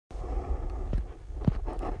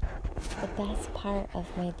best part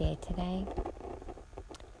of my day today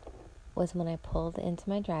was when I pulled into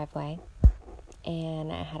my driveway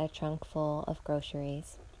and I had a trunk full of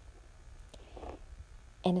groceries.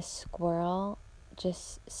 And a squirrel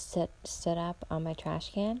just stood up on my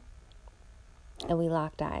trash can, and we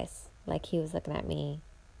locked eyes. Like, he was looking at me.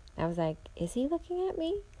 I was like, is he looking at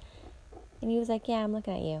me? And he was like, yeah, I'm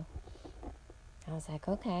looking at you. I was like,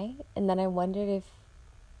 okay. And then I wondered if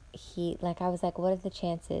I was like, what are the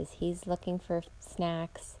chances? He's looking for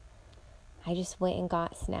snacks. I just went and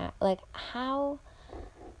got snacks. Like, how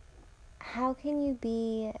can you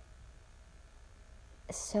be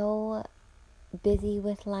so busy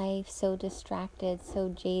with life, so distracted, so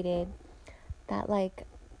jaded, that, like,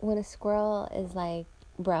 when a squirrel is like,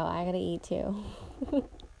 bro, I gotta eat too.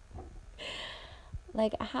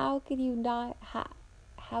 Like, how can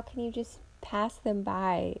you just pass them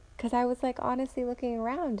by? Because I was, like, honestly looking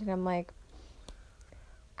around, and I'm like,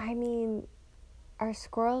 I mean, are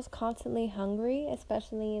squirrels constantly hungry,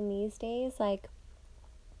 especially in these days? Like,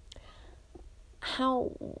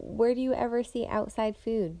 where do you ever see outside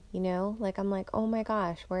food, you know? Like, I'm like, oh my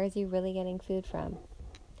gosh, where is he really getting food from?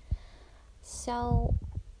 So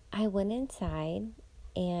I went inside,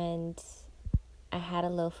 and I had a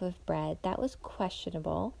loaf of bread that was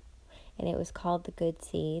questionable, and it was called the Good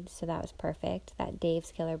Seed, so that was perfect, that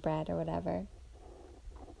Dave's Killer Bread or whatever.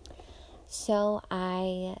 So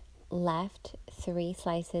I left 3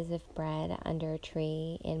 slices of bread under a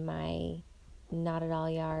tree in my not at all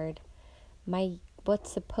yard. My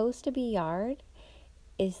what's supposed to be yard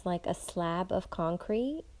is like a slab of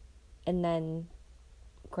concrete and then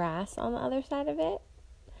grass on the other side of it.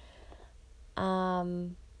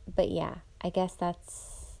 But yeah, I guess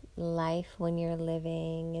that's life when you're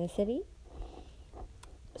living in a city.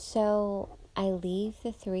 So I leave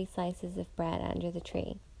the 3 slices of bread under the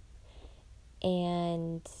tree,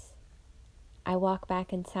 and I walk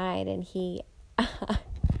back inside, and he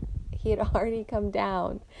had already come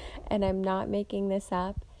down, and I'm not making this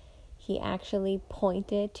up. He actually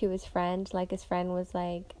pointed to his friend, like his friend was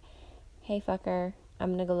like, hey fucker,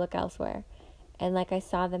 I'm gonna go look elsewhere. And like, I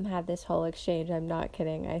saw them have this whole exchange. I'm not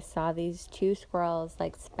kidding. I saw these 2 squirrels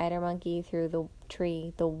like spider monkey through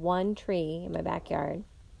the one tree in my backyard,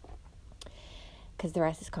 because the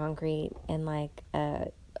rest is concrete and like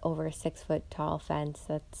over a 6 foot tall fence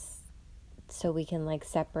that's so we can like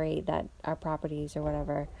separate that our properties or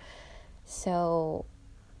whatever. So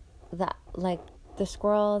that, like, the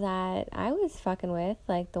squirrel that I was fucking with,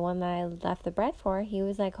 like the one that I left the bread for, he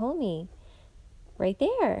was like, homie, right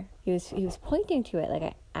there. He was pointing to it. Like,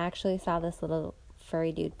 I actually saw this little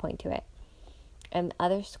furry dude point to it. And the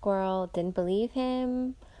other squirrel didn't believe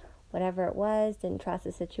him, whatever it was, didn't trust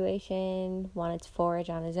the situation, wanted to forage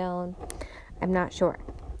on his own. I'm not sure.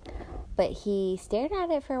 But he stared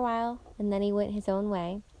at it for a while, and then he went his own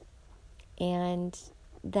way. And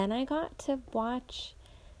then I got to watch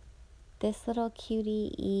this little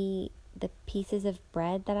cutie eat the pieces of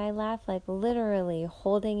bread that I left, like literally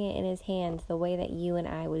holding it in his hands the way that you and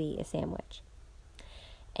I would eat a sandwich.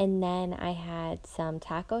 And then I had some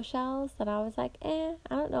taco shells that I was like, I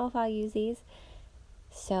don't know if I'll use these.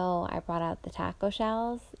 So I brought out the taco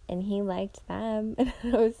shells, and he liked them. And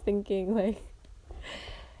I was thinking, like,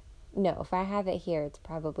 no, if I have it here, it's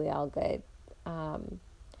probably all good.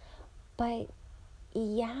 But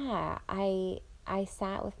yeah, I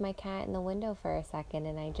sat with my cat in the window for a second,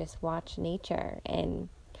 and I just watched nature, and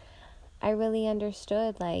I really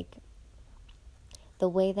understood, like, the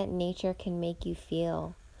way that nature can make you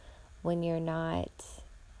feel when you're not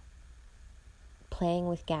playing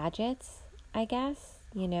with gadgets, I guess,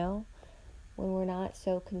 you know, when we're not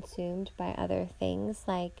so consumed by other things.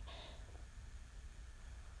 Like,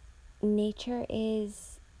 nature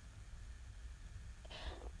is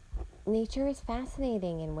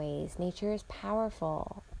fascinating in ways. Nature is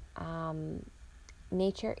powerful.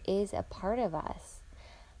 Nature is a part of us.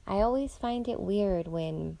 I always find it weird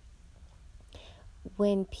when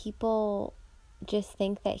people just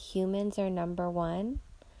think that humans are number one.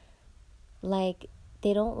 Like,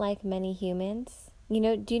 they don't like many humans. You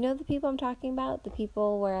know, do you know the people I'm talking about? The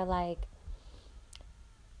people where, like,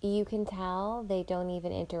 you can tell they don't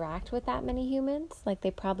even interact with that many humans. Like, they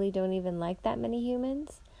probably don't even like that many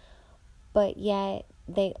humans. But yet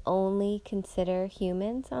they only consider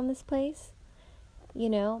humans on this place. You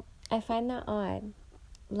know, I find that odd.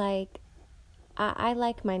 Like, I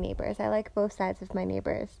like my neighbors. I like both sides of my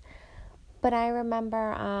neighbors. But I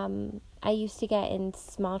remember I used to get in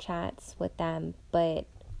small chats with them, but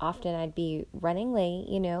often I'd be running late,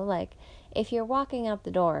 you know, like if you're walking out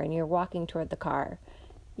the door and you're walking toward the car,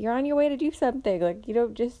 you're on your way to do something. Like, you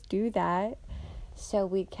don't just do that. So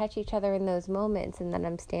we'd catch each other in those moments, and then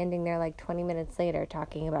I'm standing there like 20 minutes later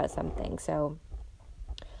talking about something. So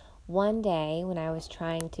one day when I was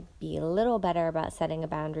trying to be a little better about setting a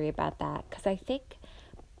boundary about that, because I think,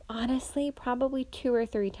 honestly, probably 2 or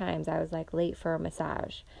 3 times I was like late for a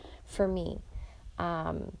massage for me,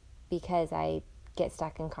 because I get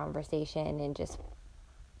stuck in conversation and just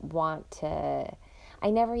want to, I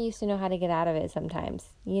never used to know how to get out of it sometimes,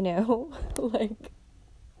 like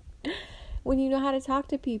when you know how to talk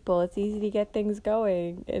to people, it's easy to get things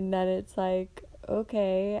going, and then it's like,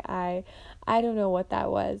 okay, I don't know what that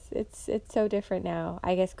was. It's so different now.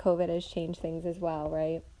 I guess COVID has changed things as well,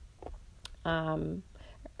 right?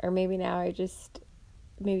 Or maybe now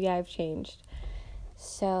maybe I've changed.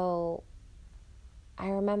 So I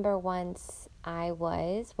remember once I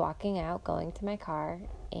was walking out, going to my car,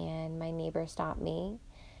 and my neighbor stopped me,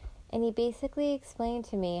 and he basically explained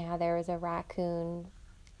to me how there was a raccoon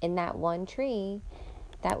in that one tree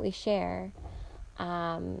that we share,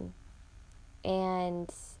 and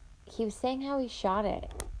he was saying how he shot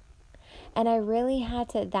it. And I really had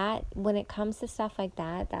to, when it comes to stuff like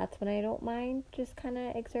that, that's when I don't mind just kind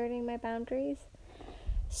of exerting my boundaries.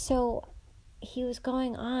 So he was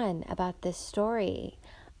going on about this story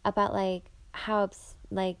about like how,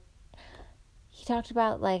 like, he talked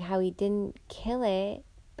about like how he didn't kill it,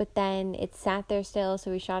 but then it sat there still,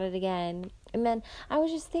 so he shot it again. And then I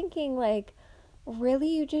was just thinking, like, really,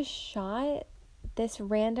 you just shot this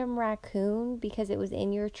random raccoon because it was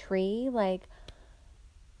in your tree? Like,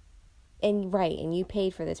 and you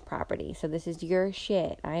paid for this property, so this is your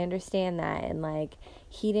shit. I understand that. And like,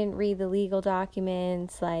 he didn't read the legal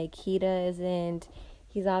documents, like, he's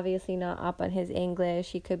obviously not up on his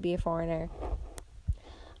English, he could be a foreigner,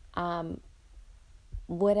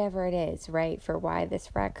 whatever it is, right, for why this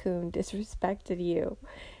raccoon disrespected you,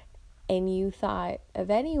 and you thought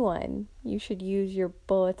of anyone, you should use your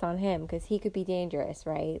bullets on him because he could be dangerous,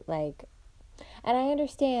 right? Like, and I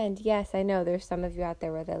understand, yes, I know there's some of you out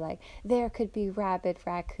there where they're like, there could be rabid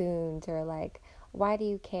raccoons, or like, why do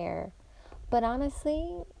you care? But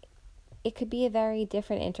honestly, it could be a very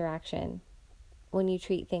different interaction when you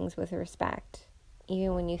treat things with respect,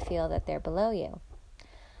 even when you feel that they're below you.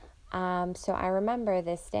 So I remember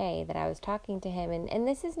this day that I was talking to him, and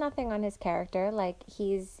this is nothing on his character. Like,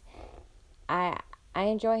 I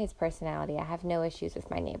enjoy his personality. I have no issues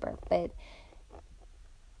with my neighbor, but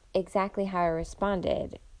exactly how I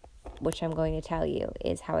responded, which I'm going to tell you,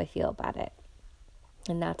 is how I feel about it.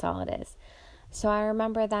 And that's all it is. So I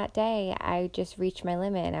remember that day, I just reached my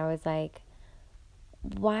limit, and I was like,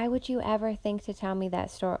 why would you ever think to tell me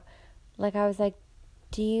that story? Like, I was like,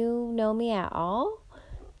 do you know me at all?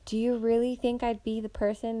 Do you really think I'd be the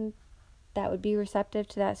person that would be receptive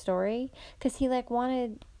to that story? Because he like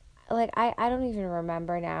wanted, like, I don't even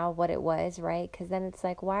remember now what it was, right? Because then it's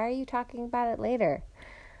like, why are you talking about it later?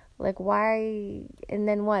 Like, why? And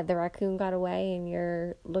then what? The raccoon got away and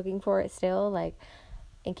you're looking for it still? Like,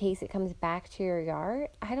 in case it comes back to your yard?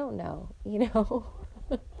 I don't know,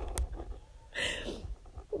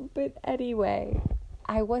 But anyway,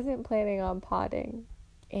 I wasn't planning on potting.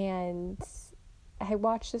 And I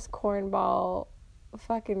watched this cornball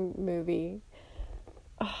fucking movie.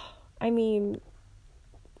 I mean,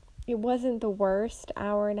 it wasn't the worst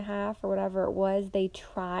hour and a half or whatever it was. They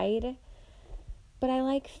tried. But I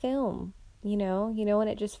like film, when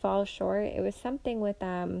it just falls short. It was something with,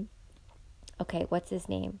 okay, what's his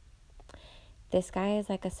name? This guy is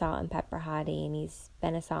like a salt and pepper hottie, and he's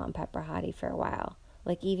been a salt and pepper hottie for a while.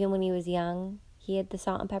 Like, even when he was young, he had the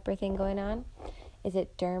salt and pepper thing going on. Is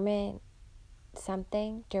it Dermot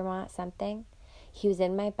something? He was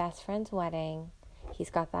in my best friend's wedding.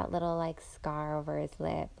 He's got that little, like, scar over his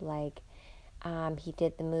lip. Like, he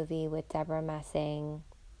did the movie with Deborah Messing.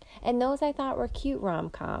 And those I thought were cute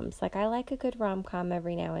rom-coms. Like, I like a good rom-com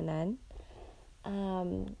every now and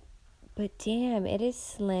then. But damn, it is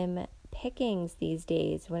slim pickings these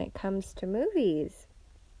days when it comes to movies.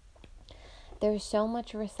 There's so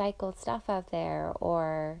much recycled stuff out there.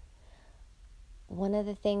 Or one of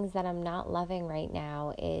the things that I'm not loving right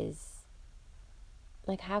now is,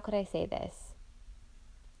 like, how could I say this?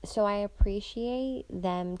 So I appreciate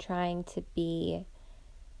them trying to be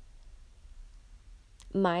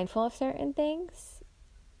mindful of certain things,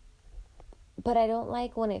 but I don't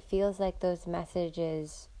like when it feels like those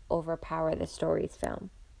messages overpower the story's film.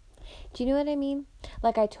 Do you know what I mean?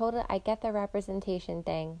 Like, I get the representation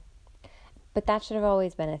thing, but that should have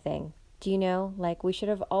always been a thing. Do you know? Like, we should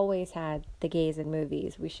have always had the gays in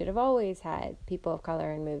movies. We should have always had people of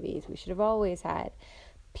color in movies. We should have always had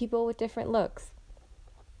people with different looks.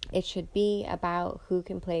 It should be about who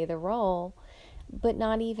can play the role. But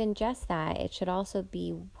not even just that. It should also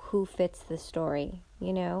be who fits the story,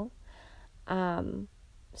 you know?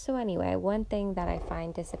 So anyway, one thing that I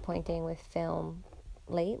find disappointing with film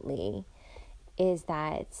lately is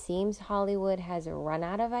that it seems Hollywood has run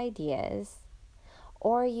out of ideas,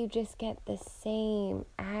 or you just get the same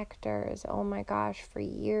actors, oh my gosh, for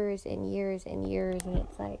years and years and years. And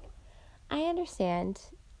it's like, I understand,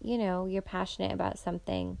 you're passionate about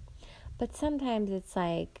something, but sometimes it's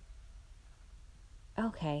like,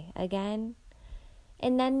 okay, again.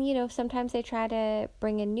 And then, sometimes they try to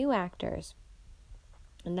bring in new actors,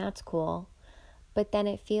 and that's cool. But then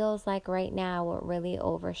it feels like right now what really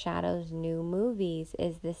overshadows new movies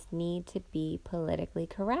is this need to be politically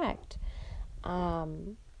correct,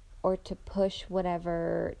 or to push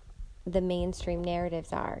whatever the mainstream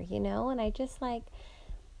narratives are, And I just like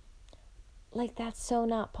that's so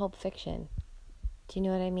not Pulp Fiction. Do you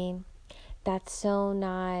know what I mean? That's so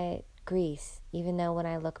not Grease, even though when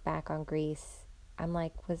I look back on Grease, I'm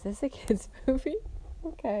like, was this a kid's movie?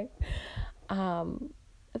 Okay.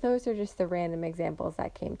 Those are just the random examples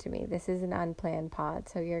that came to me. This is an unplanned pod,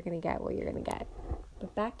 so you're going to get what you're going to get.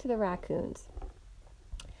 But back to the raccoons.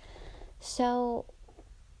 So,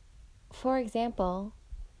 for example,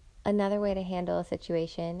 another way to handle a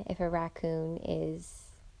situation if a raccoon is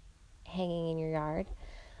hanging in your yard.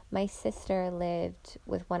 My sister lived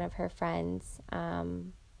with one of her friends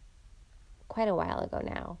quite a while ago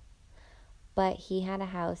now. But he had a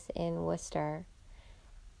house in Worcester.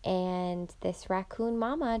 And this raccoon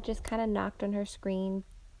mama just kind of knocked on her screen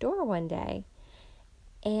door one day.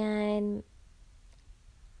 And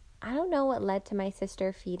I don't know what led to my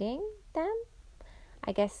sister feeding them.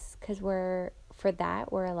 I guess because we're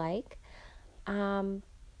alike.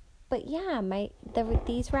 But yeah,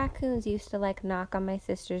 these raccoons used to knock on my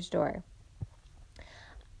sister's door.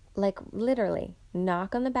 Literally,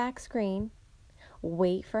 knock on the back screen,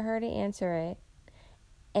 wait for her to answer it,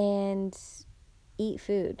 and eat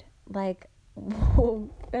food.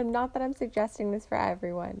 Not that I'm suggesting this for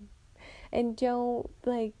everyone. And don't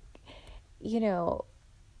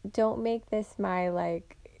don't make this my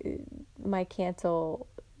cancel.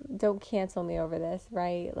 Don't cancel me over this,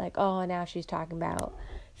 right? Oh, now she's talking about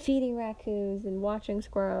feeding raccoons and watching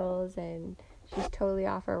squirrels and she's totally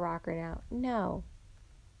off her rocker now. No.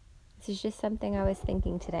 This is just something I was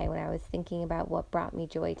thinking today when I was thinking about what brought me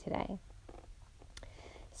joy today.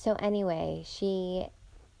 So anyway,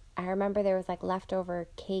 I remember there was leftover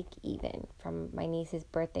cake even from my niece's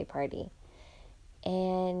birthday party.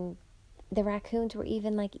 And the raccoons were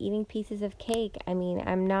even eating pieces of cake. I mean,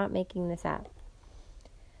 I'm not making this up.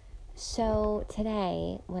 So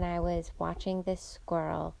today, when I was watching this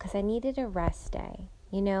squirrel, because I needed a rest day,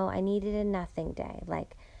 I needed a nothing day,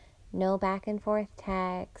 no back and forth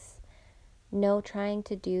texts, no trying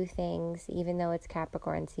to do things, even though it's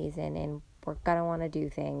Capricorn season and we're going to want to do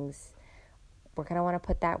things. We're going to want to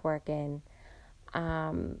put that work in.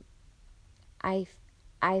 I've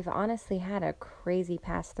honestly had a crazy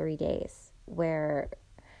past 3 days where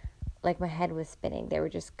my head was spinning. They were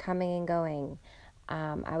just coming and going.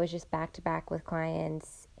 I was just back to back with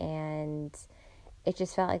clients and it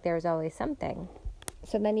just felt like there was always something.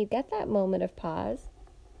 So then you get that moment of pause.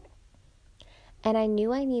 And I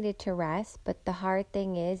knew I needed to rest, but the hard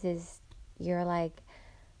thing is you're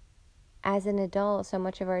as an adult, so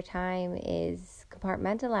much of our time is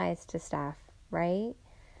compartmentalized to stuff, right?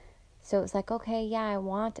 So it's okay, yeah, I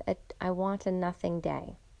want a nothing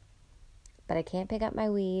day, but I can't pick up my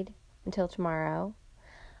weed until tomorrow.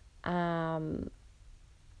 I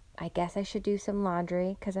guess I should do some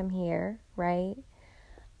laundry because I'm here, right?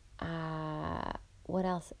 What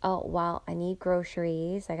else? Oh, well, I need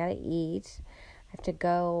groceries. I gotta eat. I have to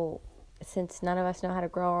go, since none of us know how to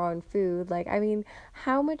grow our own food.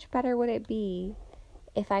 How much better would it be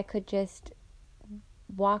if I could just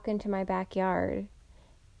walk into my backyard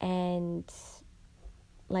and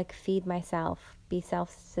feed myself, be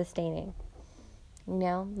self-sustaining?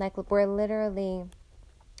 We're literally,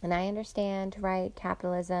 and I understand, right?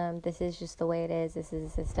 Capitalism, this is just the way it is. This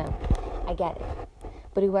is a system. I get it.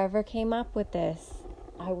 But whoever came up with this,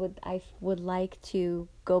 I would like to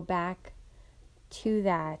go back to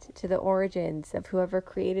the origins of whoever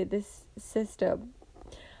created this system.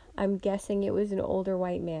 I'm guessing it was an older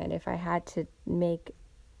white man, if I had to make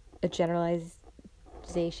a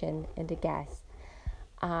generalization and a guess.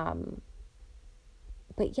 But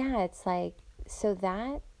yeah, it's so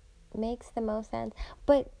that makes the most sense.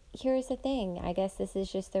 But here's the thing, I guess this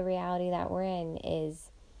is just the reality that we're in,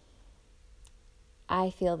 is I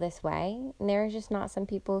feel this way, and there are just not some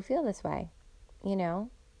people who feel this way,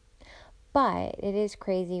 But it is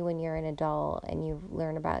crazy when you're an adult and you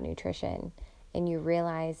learn about nutrition and you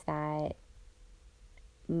realize that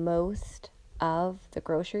most of the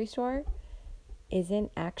grocery store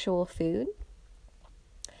isn't actual food.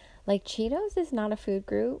 Like Cheetos is not a food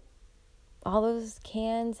group. All those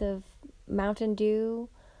cans of Mountain Dew,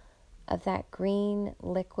 of that green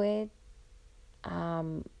liquid,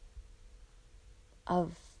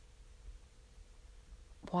 of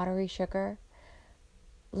watery sugar.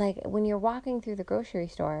 Like when you're walking through the grocery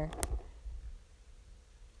store,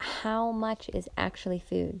 how much is actually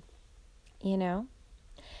food, you know?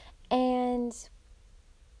 And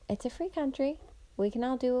it's a free country. We can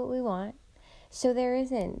all do what we want. So there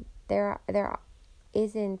isn't,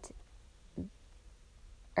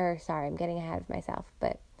 I'm getting ahead of myself,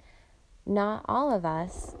 but not all of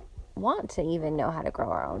us want to even know how to grow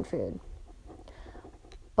our own food.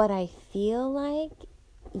 But I feel like,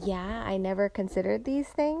 yeah, I never considered these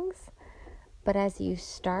things. But as you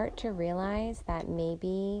start to realize that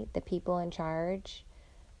maybe the people in charge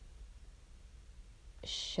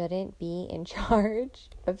shouldn't be in charge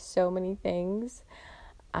of so many things,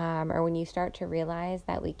 or when you start to realize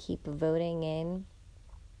that we keep voting in,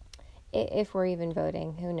 if we're even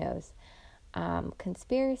voting, who knows,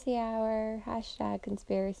 conspiracy hour, hashtag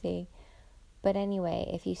conspiracy. But anyway,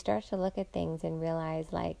 if you start to look at things and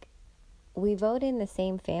realize, like, we vote in the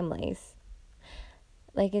same families.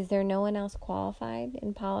 Like, is there no one else qualified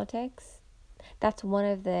in politics? That's one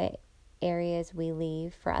of the areas we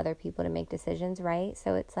leave for other people to make decisions, right?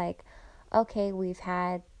 So it's like, okay, we've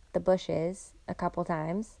had the Bushes a couple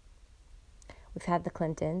times. We've had the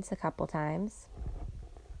Clintons a couple times.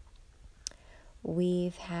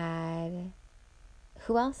 We've had,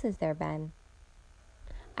 who else has there been?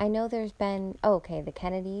 I know there's been, the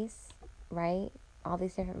Kennedys, right? All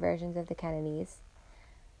these different versions of the Kennedys.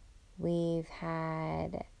 We've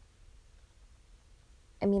had,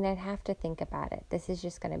 I'd have to think about it. This is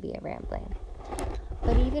just going to be a rambling.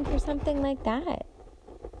 But even for something like that,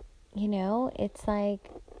 it's like,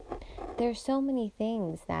 there's so many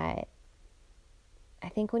things that I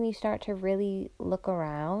think when you start to really look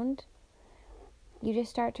around, you just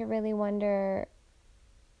start to really wonder,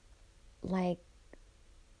 like,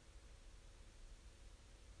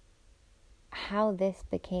 how this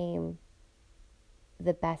became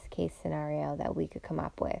the best case scenario that we could come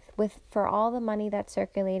up with for all the money that's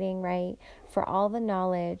circulating, right? For all the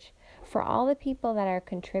knowledge, for all the people that are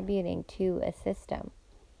contributing to a system.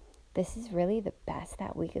 This is really the best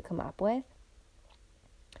that we could come up with.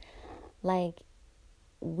 Like,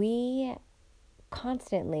 we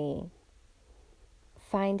constantly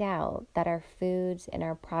find out that our foods and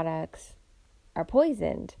our products are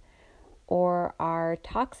poisoned or are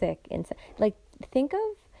toxic. Like, think of,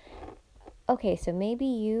 okay, so maybe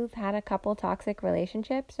you've had a couple toxic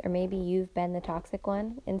relationships, or maybe you've been the toxic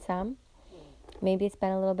one in some. Maybe it's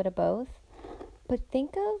been a little bit of both. But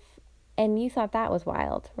think of, and you thought that was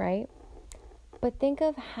wild, right? But think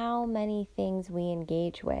of how many things we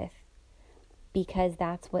engage with because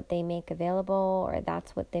that's what they make available, or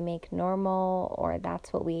that's what they make normal, or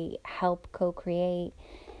that's what we help co-create.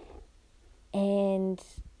 And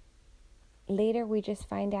later we just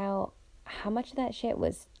find out how much of that shit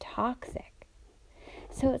was toxic.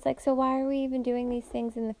 So it's like, so why are we even doing these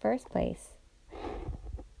things in the first place?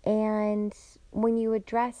 And when you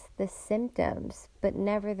address the symptoms, but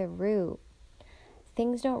never the root,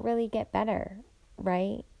 things don't really get better,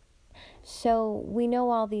 right? So we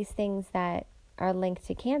know all these things that are linked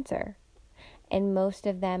to cancer, and most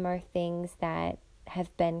of them are things that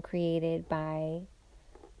have been created by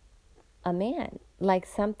a man, like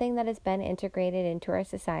something that has been integrated into our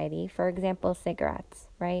society. For example, cigarettes,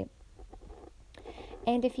 right?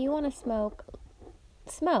 And if you want to smoke.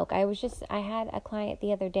 I had a client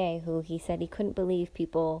the other day who he said he couldn't believe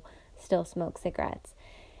people still smoke cigarettes.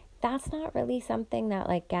 That's not really something that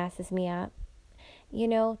like gasses me up.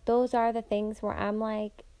 Those are the things where I'm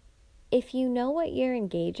like, if you know what you're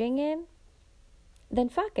engaging in, then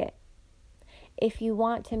fuck it. If you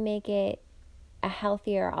want to make it a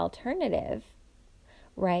healthier alternative,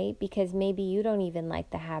 right? Because maybe you don't even like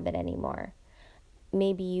the habit anymore.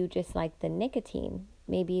 Maybe you just like the nicotine.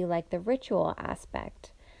 Maybe you like the ritual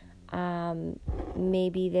aspect.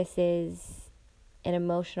 Maybe this is an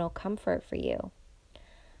emotional comfort for you.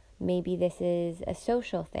 Maybe this is a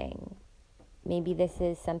social thing. Maybe this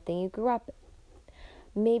is something you grew up.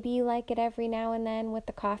 Maybe you like it every now and then with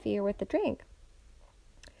the coffee or with the drink.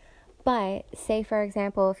 But say, for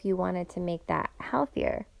example, if you wanted to make that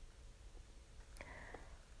healthier,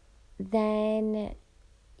 then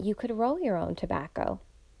you could roll your own tobacco.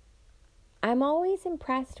 I'm always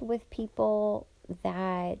impressed with people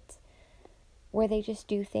where they just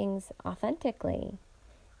do things authentically.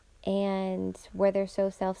 and where they're so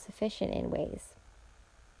self-sufficient in ways,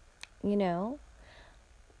 you know?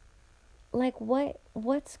 Like,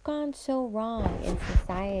 what's gone so wrong in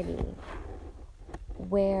society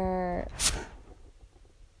where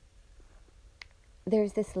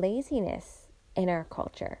there's this laziness in our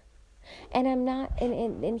culture? And I'm not,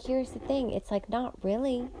 and here's the thing, it's like, not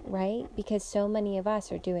really, right? Because so many of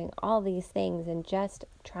us are doing all these things and just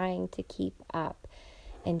trying to keep up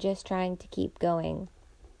and just trying to keep going.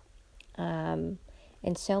 And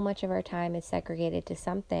so much of our time is segregated to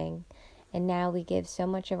something. And now we give so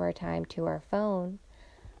much of our time to our phone.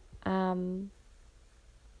 But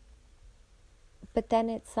then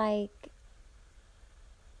it's like,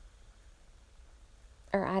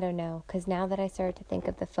 or I don't know, because now that I started to think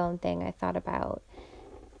of the phone thing, I thought about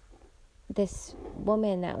this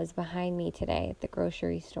woman that was behind me today at the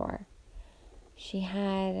grocery store. She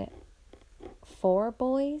had 4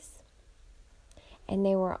 boys, and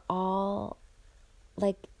they were all,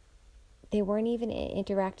 like, they weren't even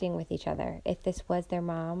interacting with each other. If this was their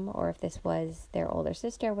mom or if this was their older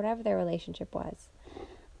sister, whatever their relationship was.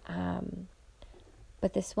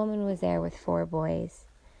 But this woman was there with 4 boys,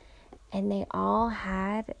 and they all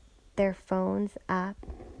had their phones up,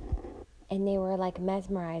 and they were like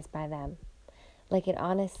mesmerized by them. Like, it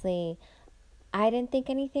honestly, I didn't think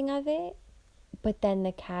anything of it, but then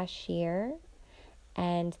the cashier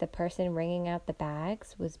and the person ringing out the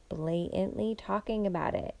bags was blatantly talking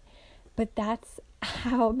about it. But that's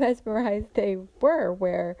how mesmerized they were,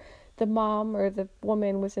 where the mom or the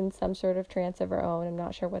woman was in some sort of trance of her own. I'm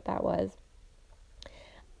not sure what that was.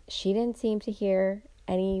 She didn't seem to hear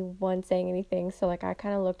anyone saying anything, so like I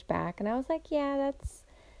kind of looked back and I was like, yeah,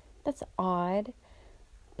 that's odd.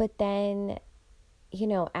 But then, you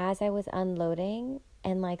know, as I was unloading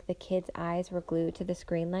and like the kids' eyes were glued to the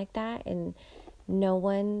screen like that, and no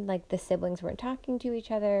one, like the siblings weren't talking to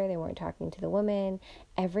each other, they weren't talking to the woman,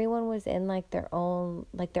 everyone was in like their own,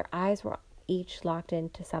 like their eyes were each locked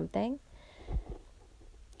into something.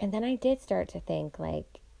 And then I did start to think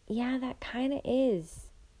like, yeah, that kind of is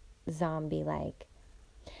zombie-like.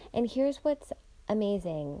 And here's what's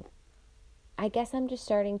amazing. I guess I'm just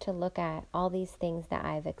starting to look at all these things that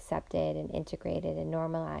I've accepted and integrated and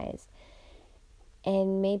normalized.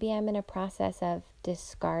 And maybe I'm in a process of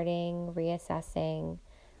discarding, reassessing,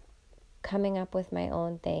 coming up with my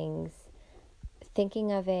own things,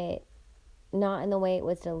 thinking of it not in the way it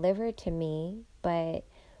was delivered to me, but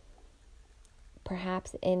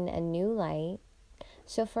perhaps in a new light.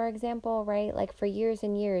 So for example, right, like for years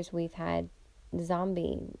and years, we've had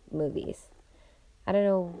zombie movies. I don't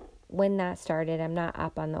know when that started. I'm not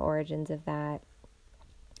up on the origins of that.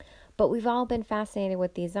 But we've all been fascinated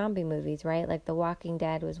with these zombie movies, right? Like The Walking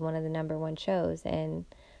Dead was one of the number 1 shows. And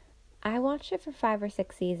I watched it for 5 or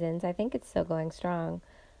 6 seasons. I think it's still going strong.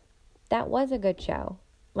 That was a good show.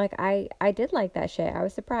 Like, I did like that shit. I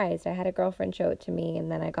was surprised. I had a girlfriend show it to me, and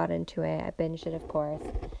then I got into it. I binged it, of course.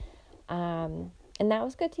 And that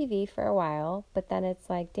was good TV for a while. But then it's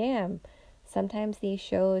like, damn, sometimes these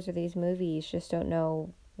shows or these movies just don't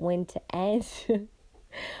know when to end,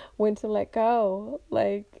 when to let go.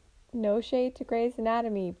 Like, no shade to Grey's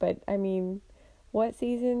Anatomy, but I mean, what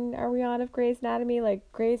season are we on of Grey's Anatomy? Like,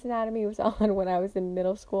 Grey's Anatomy was on when I was in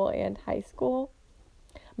middle school and high school.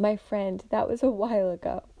 My friend, that was a while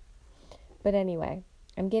ago. But anyway,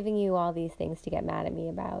 I'm giving you all these things to get mad at me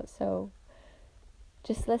about, so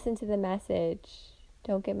just listen to the message.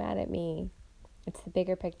 Don't get mad at me. It's the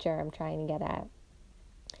bigger picture I'm trying to get at.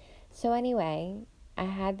 So anyway, I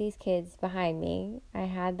had these kids behind me. I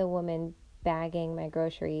had the woman bagging my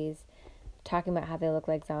groceries, talking about how they look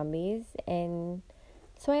like zombies. And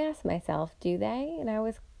so I asked myself, do they? And I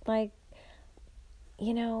was like,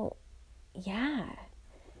 you know, yeah.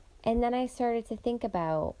 And then I started to think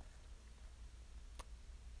about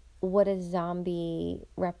what a zombie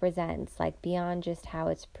represents, like beyond just how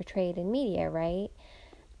it's portrayed in media, right?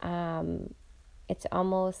 It's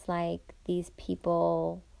almost like these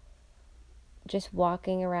people just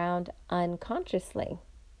walking around unconsciously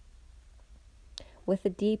with a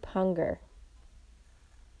deep hunger.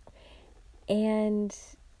 And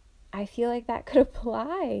I feel like that could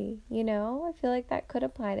apply, you know? I feel like that could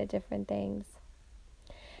apply to different things.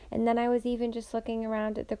 And then I was even just looking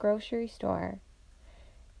around at the grocery store.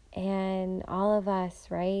 And all of us,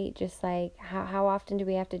 right? Just like, how often do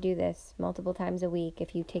we have to do this? Multiple times a week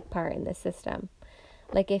if you take part in this system.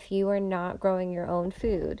 Like, if you are not growing your own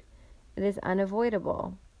food, it is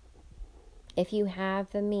unavoidable. If you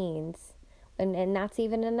have the means, and that's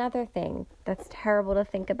even another thing that's terrible to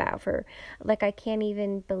think about for, like, I can't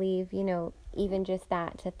even believe, you know, even just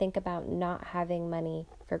that, to think about not having money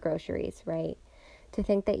for groceries, right? To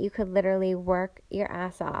think that you could literally work your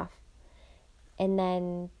ass off and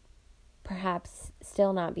then perhaps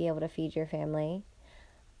still not be able to feed your family,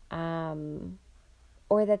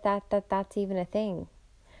 or that's even a thing,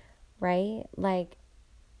 right? Like,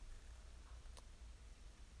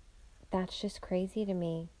 that's just crazy to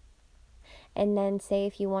me. And then say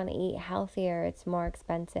if you want to eat healthier, it's more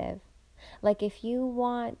expensive. Like if you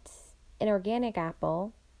want an organic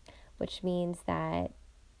apple, which means that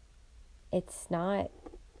it's not,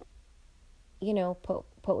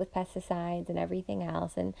 put with pesticides and everything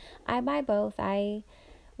else. And I buy both.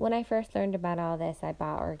 When I first learned about all this, I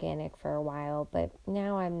bought organic for a while, but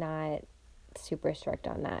now I'm not super strict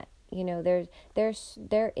on that.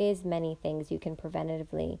 There is many things you can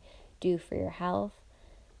preventatively do for your health.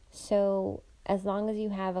 So as long as you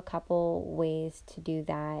have a couple ways to do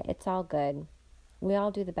that, it's all good. We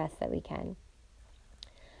all do the best that we can.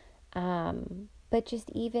 But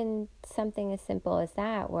just even something as simple as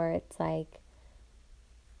that, where it's like,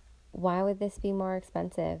 why would this be more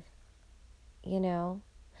expensive?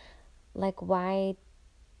 Like, why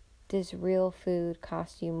does real food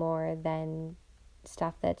cost you more than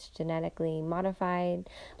stuff that's genetically modified?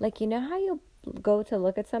 Like, how you go to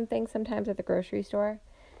look at something sometimes at the grocery store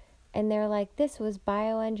and they're like, this was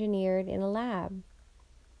bioengineered in a lab.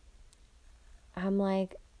 I'm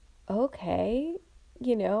like, okay,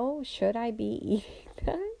 should I be eating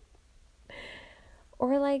that?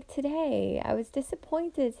 Or like today, I was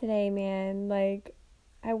disappointed today, man. Like,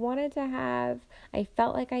 I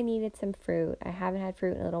felt like I needed some fruit. I haven't had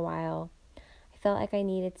fruit in a little while. I felt like I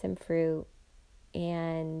needed some fruit,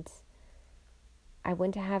 and I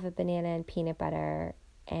went to have a banana and peanut butter,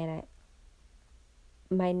 and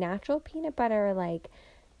my natural peanut butter, like,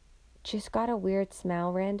 just got a weird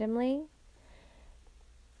smell randomly,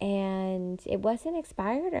 and it wasn't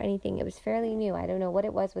expired or anything. It was fairly new. I don't know what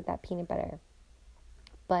it was with that peanut butter,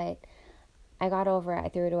 but I got over it. I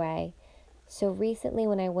threw it away. So recently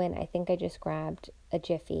when I went, I think I just grabbed a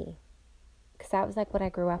Jiffy, because that was like what I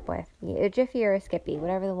grew up with. A Jiffy or a Skippy,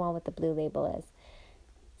 whatever the one with the blue label is.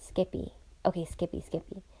 Skippy. Okay, Skippy.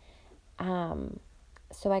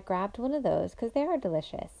 So I grabbed one of those because they are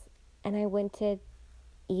delicious. And I went to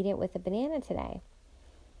eat it with a banana today.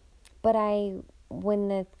 But when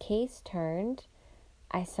the case turned,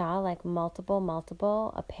 I saw like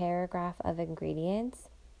multiple, a paragraph of ingredients.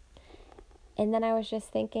 And then I was just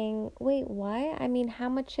thinking, wait, what? I mean, how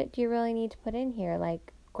much shit do you really need to put in here?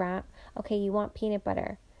 Like, okay, you want peanut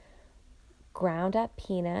butter, ground up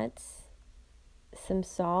peanuts, some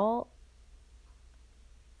salt,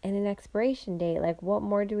 and an expiration date. Like, what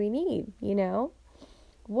more do we need,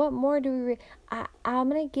 What more do we... I'm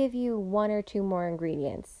going to give you one or two more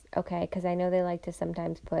ingredients, okay? Because I know they like to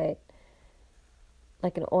sometimes put,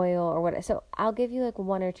 like, an oil or whatever. So I'll give you, like,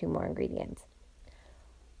 one or two more ingredients.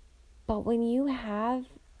 But when you have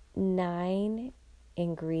 9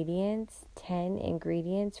 ingredients, 10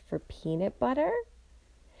 ingredients for peanut butter,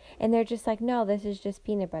 and they're just like, no, this is just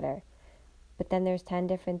peanut butter, but then there's 10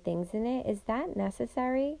 different things in it, is that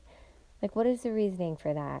necessary? Like, what is the reasoning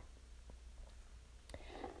for that?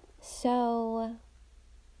 So,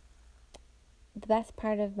 the best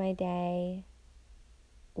part of my day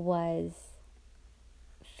was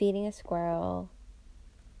feeding a squirrel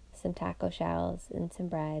some taco shells and some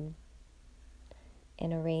bread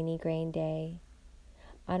in a rainy, gray day.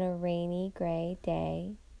 On a rainy, gray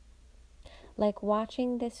day, like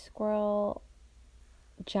watching this squirrel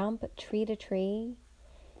jump tree to tree,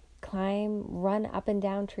 climb, run up and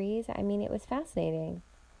down trees. I mean, it was fascinating.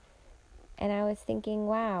 And I was thinking,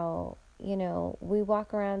 wow, we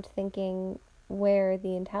walk around thinking we're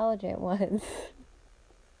the intelligent ones.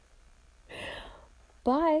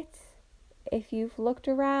 But if you've looked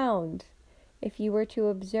around, if you were to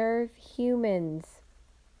observe humans,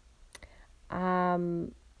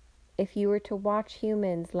 if you were to watch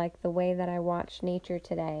humans like the way that I watch nature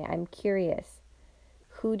today, I'm curious,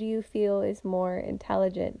 who do you feel is more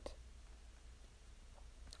intelligent?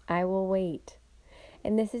 I will wait.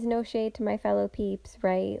 And this is no shade to my fellow peeps,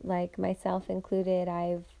 right? Like, myself included,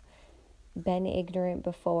 I've been ignorant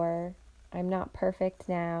before. I'm not perfect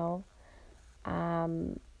now.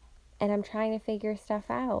 And I'm trying to figure stuff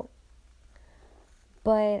out.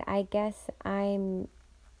 But I guess I'm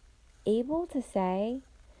able to say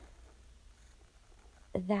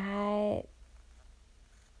that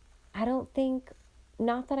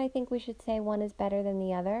not that I think we should say one is better than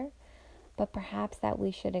the other, but perhaps that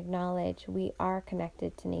we should acknowledge we are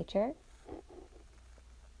connected to nature.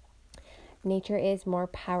 Nature is more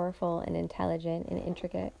powerful and intelligent and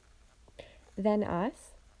intricate than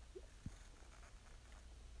us.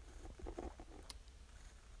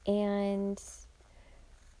 And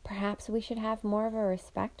perhaps we should have more of a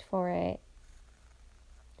respect for it,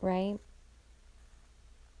 right?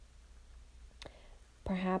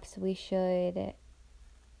 Perhaps we should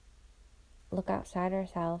look outside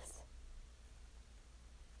ourselves.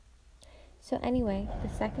 So anyway, the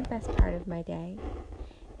second best part of my day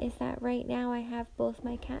is that right now I have both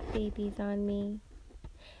my cat babies on me.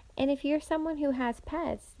 And if you're someone who has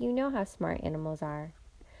pets, you know how smart animals are,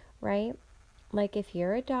 right? Like if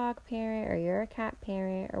you're a dog parent or you're a cat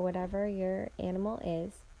parent or whatever your animal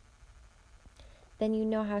is, then you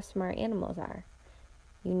know how smart animals are.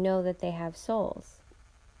 You know that they have souls.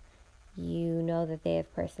 You know that they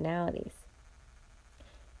have personalities.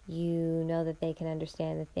 You know that they can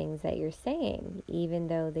understand the things that you're saying, even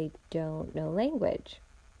though they don't know language.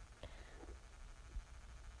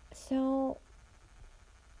 So,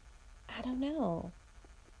 I don't know.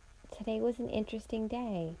 Today was an interesting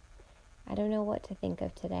day. I don't know what to think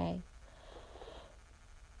of today.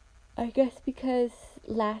 I guess because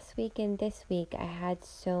last week and this week I had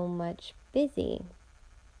so much busy.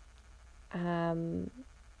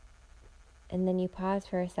 And then you pause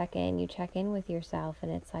for a second, you check in with yourself,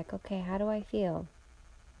 and it's like, okay, how do I feel?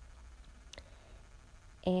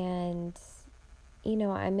 And,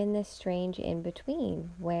 I'm in this strange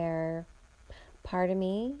in-between where part of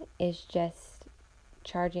me is just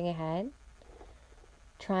charging ahead,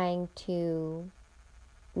 trying to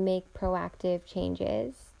make proactive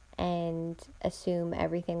changes and assume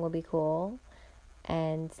everything will be cool.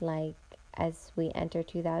 And like, as we enter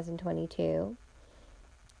 2022,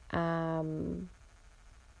 I'm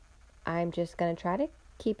just going to try to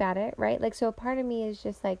keep at it, right? Like, so a part of me is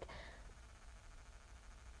just like,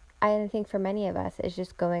 I think for many of us, is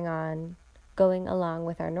just going along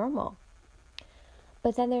with our normal.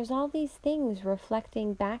 But then there's all these things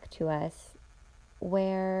reflecting back to us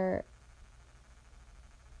where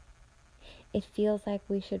it feels like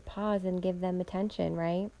we should pause and give them attention,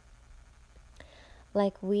 right?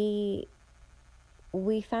 Like we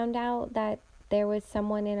found out that there was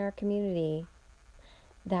someone in our community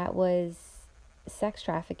that was sex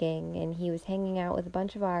trafficking, and he was hanging out with a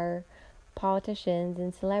bunch of our politicians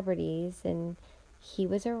and celebrities, and he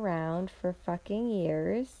was around for fucking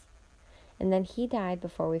years, and then he died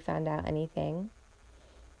before we found out anything.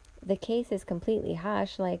 The case is completely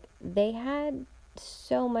hush. Like, they had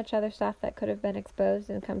so much other stuff that could have been exposed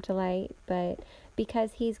and come to light, but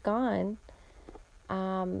because he's gone,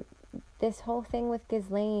 this whole thing with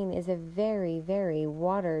Ghislaine is a very, very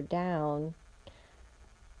watered down,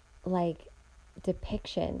 like,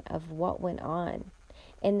 depiction of what went on.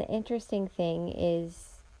 And the interesting thing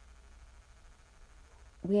is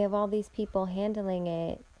we have all these people handling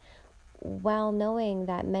it while knowing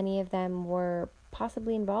that many of them were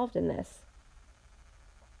possibly involved in this.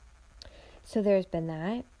 So there's been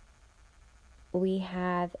that. We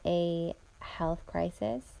have a health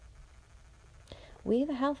crisis. We have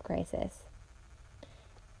a health crisis.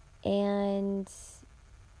 And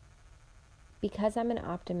because I'm an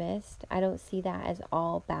optimist, I don't see that as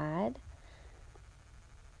all bad.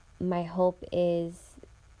 My hope is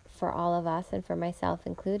for all of us, and for myself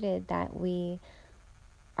included, that we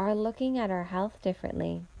are looking at our health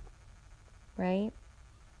differently, right?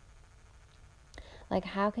 Like,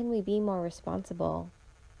 how can we be more responsible?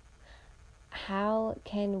 How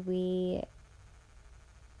can we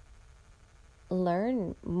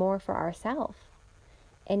learn more for ourselves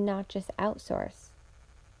and not just outsource?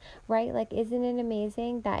 Right? Like, isn't it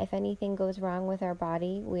amazing that if anything goes wrong with our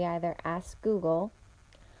body, we either ask Google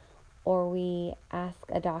or we ask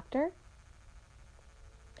a doctor?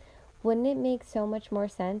 Wouldn't it make so much more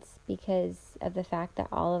sense, because of the fact that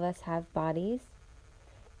all of us have bodies,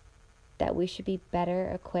 that we should be better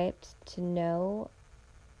equipped to know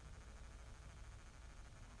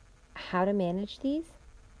how to manage these?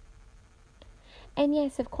 And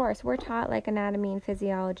yes, of course, we're taught like anatomy and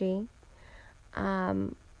physiology.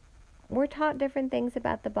 We're taught different things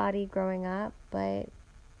about the body growing up, but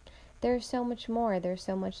there's so much more. There's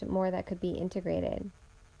so much more that could be integrated.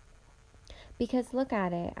 Because look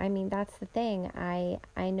at it. I mean, that's the thing.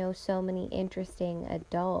 I know so many interesting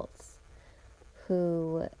adults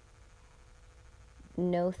who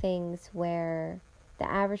know things where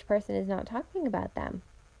the average person is not talking about them.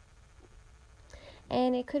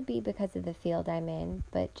 And it could be because of the field I'm in,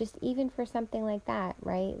 but just even for something like that,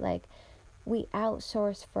 right? Like, we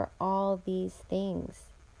outsource for all these things.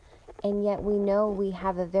 And yet we know we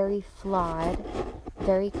have a very flawed,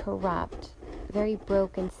 very corrupt, very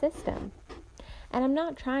broken system. And I'm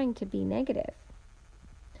not trying to be negative.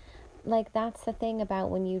 Like, that's the thing about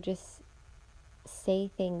when you just say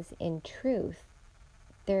things in truth.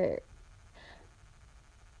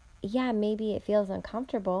 yeah, maybe it feels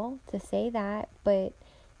uncomfortable to say that, but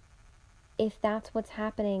if that's what's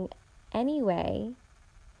happening anyway,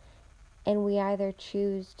 and we either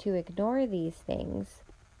choose to ignore these things,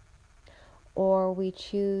 or we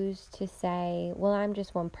choose to say, well, I'm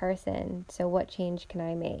just one person, so what change can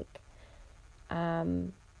I make?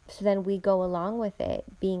 So then we go along with it,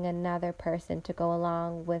 being another person to go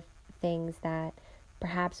along with things that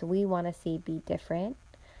perhaps we want to see be different,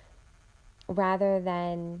 rather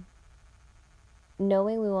than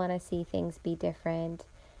knowing we want to see things be different,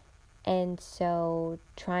 and so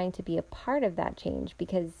trying to be a part of that change,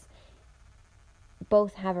 because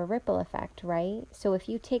both have a ripple effect, right? So if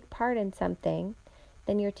you take part in something,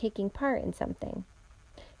 then you're taking part in something.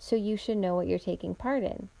 So you should know what you're taking part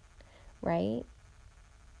in, right?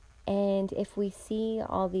 And if we see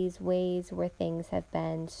all these ways where things have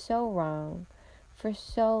been so wrong for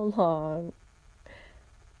so long,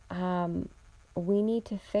 we need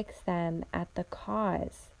to fix them at the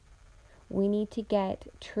cause. We need to get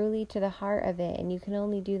truly to the heart of it, and you can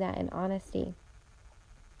only do that in honesty.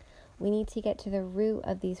 We need to get to the root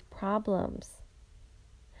of these problems.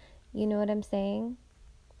 You know what I'm saying?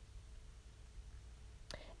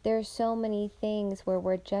 There's so many things where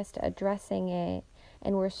we're just addressing it,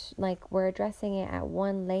 and we're addressing it at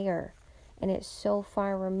one layer, and it's so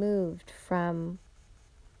far removed from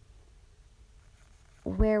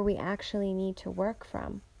where we actually need to work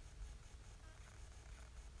from.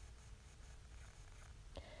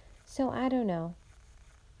 So I don't know.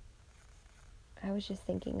 I was just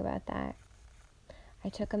thinking about that. I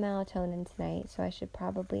took a melatonin tonight, so I should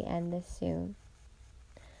probably end this soon.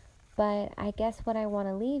 But I guess what I want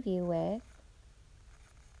to leave you with,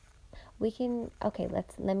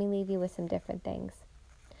 let me leave you with some different things.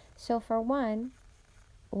 So for one,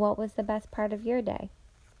 what was the best part of your day?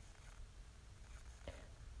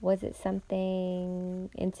 Was it something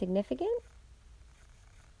insignificant?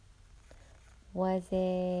 Was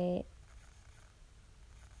it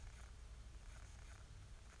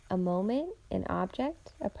a moment, an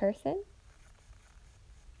object, a person?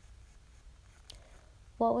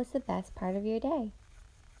 What was the best part of your day?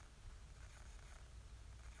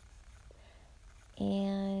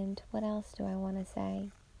 And what else do I want to say?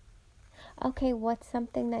 Okay, what's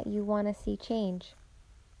something that you want to see change?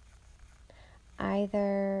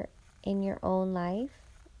 Either in your own life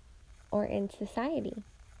or in society.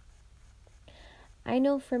 I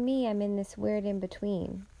know for me, I'm in this weird in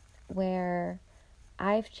between where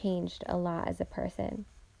I've changed a lot as a person.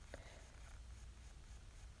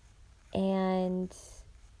 And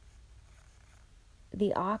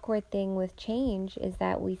the awkward thing with change is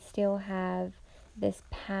that we still have this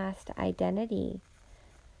past identity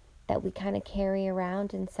that we kind of carry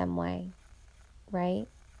around in some way, right?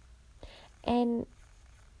 And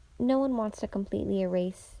no one wants to completely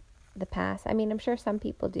erase the past. I mean, I'm sure some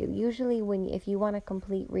people do. Usually if you want a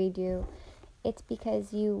complete redo, it's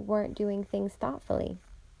because you weren't doing things thoughtfully.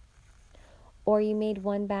 Or you made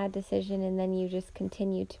one bad decision and then you just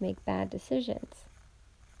continued to make bad decisions.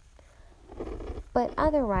 But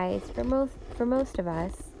otherwise, for most of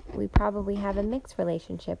us, we probably have a mixed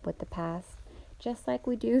relationship with the past, just like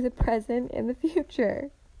we do the present and the future.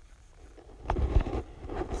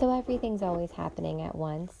 So everything's always happening at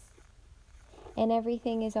once. And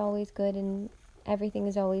everything is always good and everything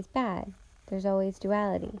is always bad. There's always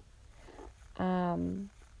duality.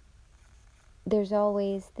 There's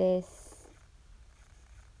always this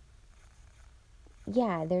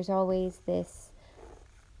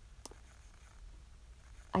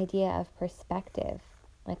idea of perspective.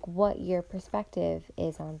 Like what your perspective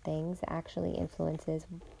is on things actually influences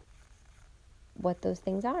what those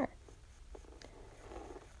things are.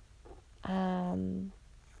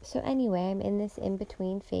 So anyway, I'm in this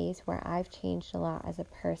in-between phase where I've changed a lot as a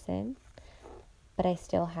person, but I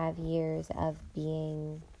still have years of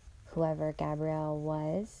being whoever Gabrielle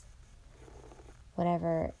was.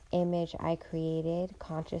 Whatever image I created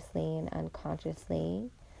consciously and unconsciously,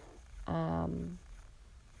 or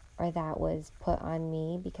that was put on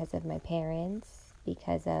me because of my parents,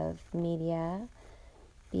 because of media,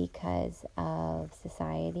 because of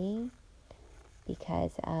society,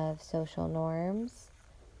 because of social norms,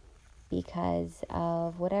 because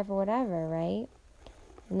of whatever, right?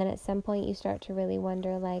 And then at some point you start to really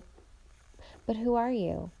wonder, like, but who are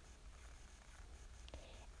you?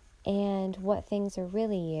 And what things are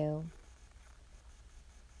really you?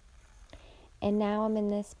 And now I'm in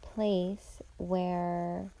this place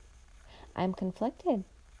where I'm conflicted.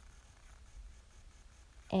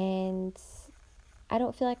 And I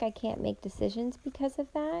don't feel like I can't make decisions because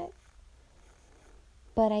of that.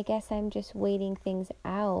 But I guess I'm just waiting things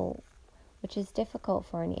out which is difficult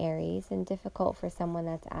for an Aries and difficult for someone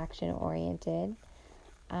that's action-oriented.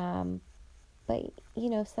 But,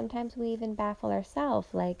 sometimes we even baffle ourselves.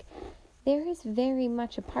 Like, there is very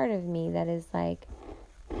much a part of me that is like,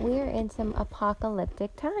 we're in some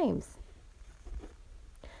apocalyptic times,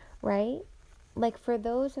 right? Like, for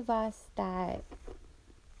those of us that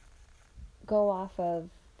go off of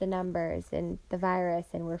the numbers and the virus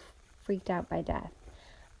and we're freaked out by death,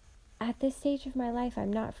 at this stage of my life,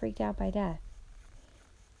 I'm not freaked out by death.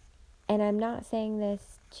 And I'm not saying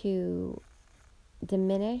this to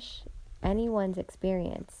diminish anyone's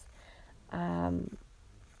experience,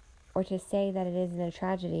 or to say that it isn't a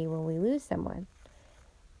tragedy when we lose someone.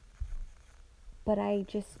 But I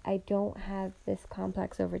don't have this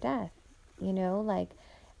complex over death, like,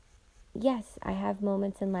 yes, I have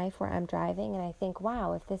moments in life where I'm driving and I think,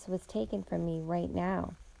 wow, if this was taken from me right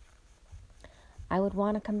now, I would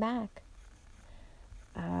want to come back.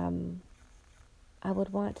 I would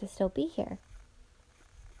want to still be here.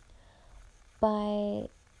 But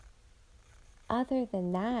other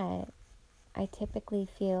than that, I typically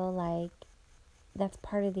feel like that's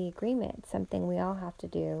part of the agreement, something we all have to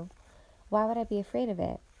do. Why would I be afraid of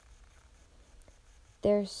it?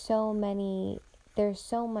 There's so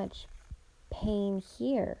much pain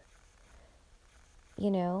here,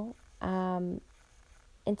 and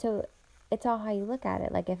so it's all how you look at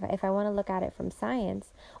it. Like, if I want to look at it from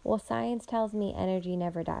science, well, science tells me energy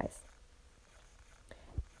never dies.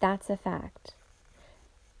 That's a fact.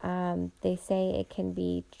 They say it can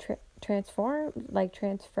be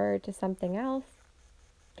transferred to something else.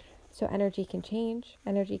 So energy can change.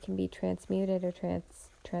 Energy can be transmuted or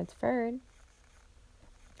transferred.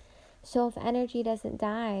 So if energy doesn't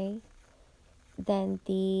die, then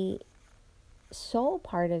the soul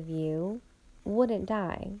part of you wouldn't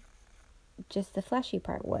die. Just the fleshy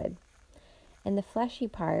part would. And the fleshy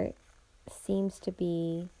part seems to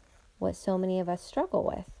be what so many of us struggle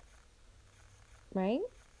with. Right?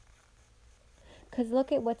 Because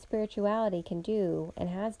look at what spirituality can do and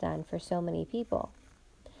has done for so many people.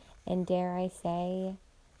 And dare I say,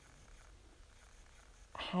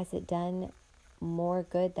 has it done more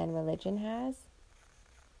good than religion has?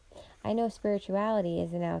 I know spirituality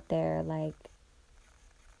isn't out there like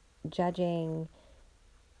judging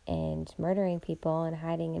and murdering people and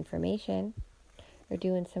hiding information or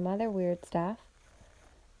doing some other weird stuff,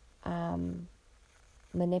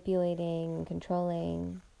 manipulating,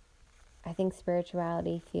 controlling. I think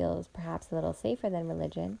spirituality feels perhaps a little safer than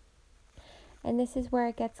religion. And this is where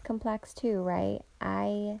it gets complex too, right?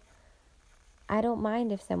 I don't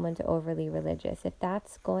mind if someone's overly religious. If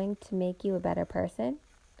that's going to make you a better person,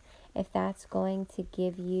 if that's going to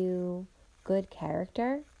give you good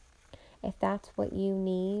character, if that's what you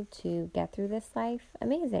need to get through this life,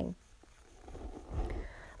 amazing.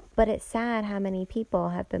 But it's sad how many people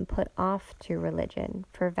have been put off to religion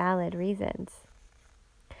for valid reasons.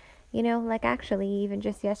 Like actually, even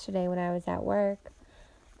just yesterday when I was at work,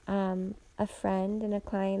 a friend and a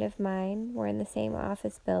client of mine were in the same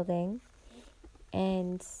office building,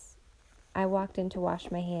 and I walked in to wash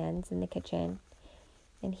my hands in the kitchen,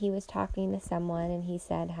 and he was talking to someone, and he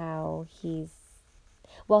said how he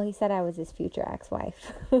said I was his future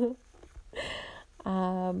ex-wife.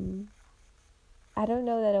 I don't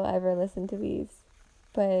know that he'll ever listen to these,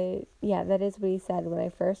 but yeah, that is what he said when I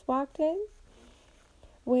first walked in,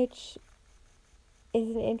 which is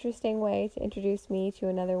an interesting way to introduce me to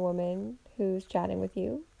another woman who's chatting with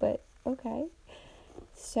you, but okay.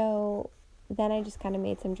 So then I just kind of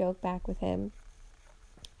made some joke back with him.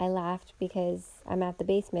 I laughed because I'm at the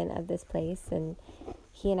basement of this place, and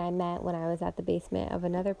he and I met when I was at the basement of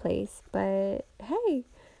another place, but hey,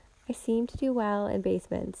 I seem to do well in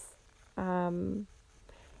basements.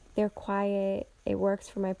 They're quiet. It works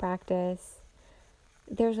for my practice.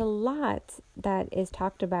 There's a lot that is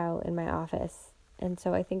talked about in my office. And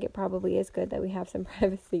so I think it probably is good that we have some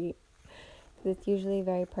privacy, because it's usually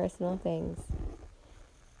very personal things.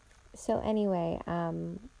 So anyway,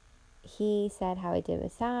 he said how I did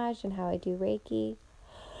massage and how I do Reiki.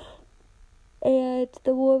 And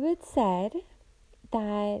the woman said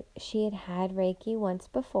that she had had Reiki once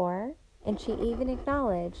before, and she even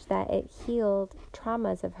acknowledged that it healed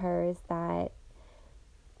traumas of hers that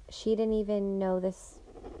she didn't even know this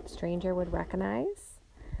stranger would recognize.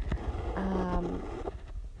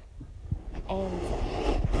 And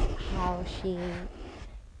how she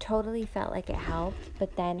totally felt like it helped,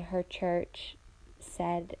 but then her church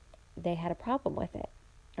said they had a problem with it,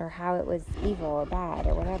 or how it was evil or bad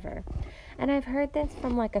or whatever. And I've heard this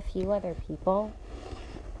from like a few other people,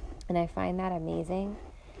 and I find that amazing,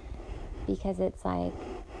 because it's like,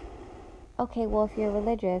 okay, well, if you're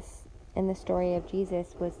religious, in the story of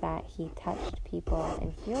Jesus was that he touched people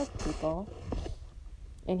and healed people,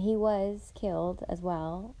 and he was killed as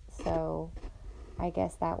well. So I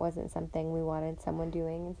guess that wasn't something we wanted someone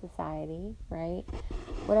doing in society, right?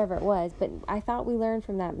 Whatever it was. But I thought we learned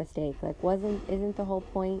from that mistake. Like, isn't the whole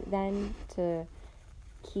point then to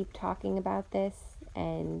keep talking about this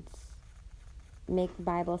and make the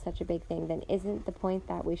Bible such a big thing? Then isn't the point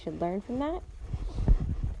that we should learn from that?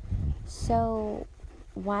 So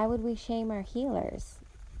why would we shame our healers?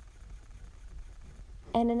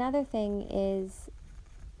 And another thing is,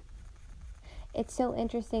 it's so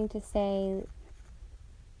interesting to say,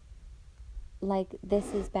 like,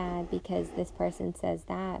 this is bad because this person says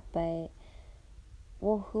that, but,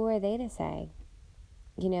 well, who are they to say?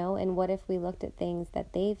 You know, and what if we looked at things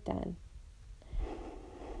that they've done?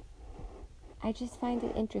 I just find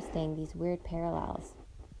it interesting, these weird parallels.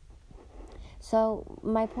 So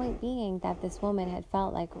my point being that this woman had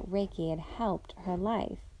felt like Reiki had helped her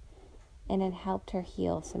life and had helped her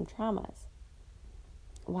heal some traumas.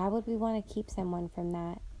 Why would we want to keep someone from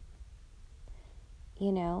that?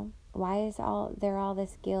 You know, why is there all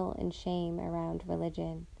this guilt and shame around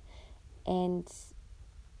religion? And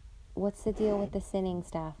what's the deal with the sinning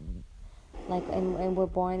stuff? Like, and we're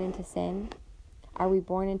born into sin? Are we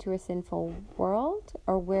born into a sinful world,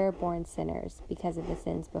 or we're born sinners because of the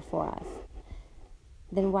sins before us?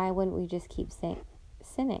 Then why wouldn't we just keep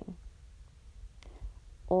sinning?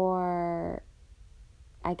 Or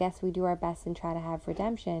I guess we do our best and try to have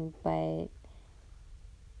redemption, but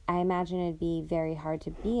I imagine it'd be very hard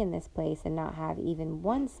to be in this place and not have even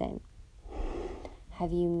one sin.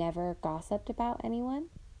 Have you never gossiped about anyone?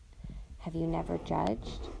 Have you never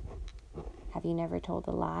judged? Have you never told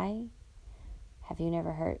a lie? Have you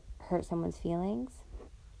never hurt someone's feelings?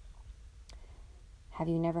 Have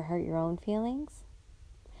you never hurt your own feelings?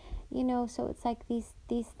 You know, so it's like these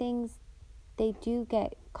things, they do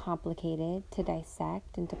get complicated to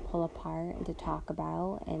dissect and to pull apart and to talk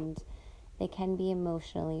about, and they can be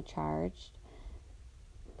emotionally charged,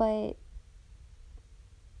 but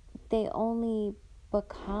they only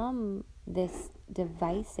become this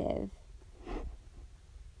divisive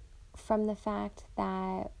from the fact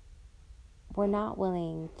that we're not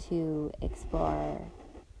willing to explore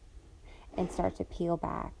and start to peel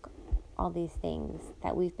back all these things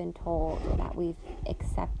that we've been told or that we've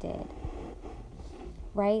accepted,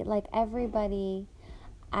 right? Like, everybody,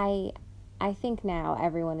 I think now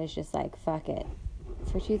everyone is just like, fuck it,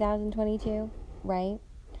 for 2022, right?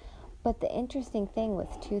 But the interesting thing with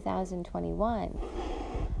 2021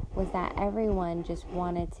 was that everyone just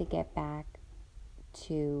wanted to get back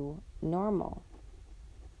to normal.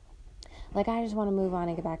 Like, I just want to move on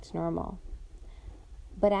and get back to normal.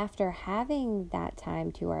 But after having that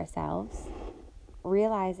time to ourselves,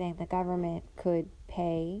 realizing the government could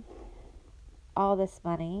pay all this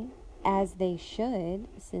money, as they should,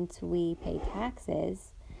 since we pay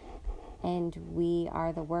taxes and we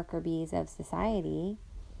are the worker bees of society.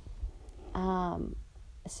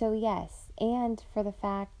 So yes, and for the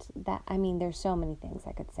fact that, I mean, there's so many things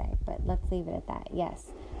I could say, but let's leave it at that.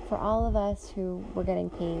 Yes, for all of us who were getting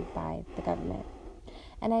paid by the government.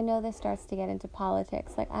 And I know this starts to get into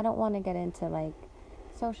politics. Like, I don't want to get into, like,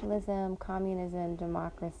 socialism, communism,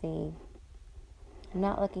 democracy. I'm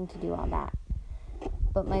not looking to do all that.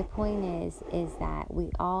 But my point is that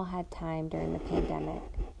we all had time during the pandemic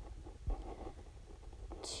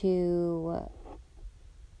to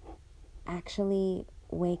actually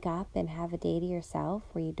wake up and have a day to yourself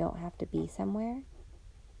where you don't have to be somewhere.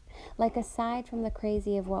 Like, aside from the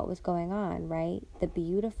crazy of what was going on, right? The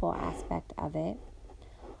beautiful aspect of it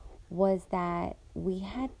was that we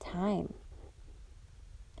had time.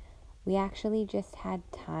 We actually just had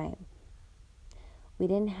time. We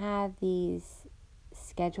didn't have these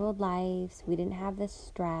scheduled lives. We didn't have the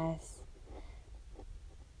stress.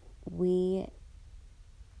 We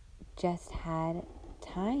just had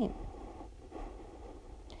time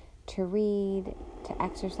to read, to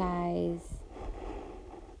exercise,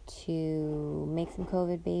 to make some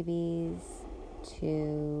COVID babies,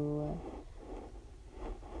 to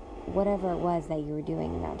whatever it was that you were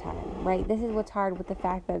doing in that time, right? This is what's hard with the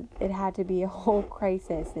fact that it had to be a whole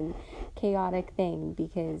crisis and chaotic thing,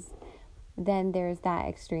 because then there's that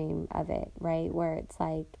extreme of it, right? Where it's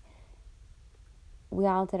like, we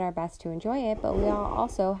all did our best to enjoy it, but we all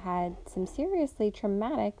also had some seriously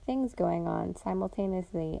traumatic things going on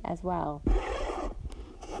simultaneously as well.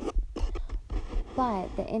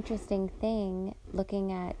 But the interesting thing,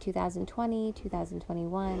 looking at 2020,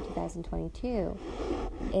 2021, 2022,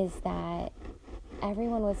 is that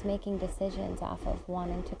everyone was making decisions off of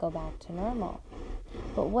wanting to go back to normal.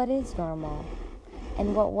 But what is normal?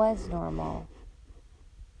 And what was normal?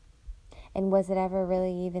 And was it ever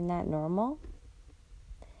really even that normal?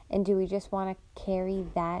 And do we just want to carry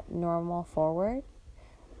that normal forward?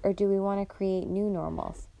 Or do we want to create new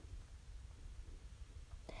normals?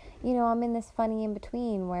 I'm in this funny in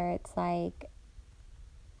between where it's like,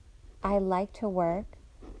 I like to work.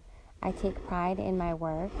 I take pride in my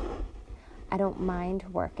work. I don't mind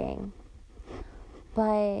working.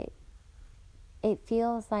 But it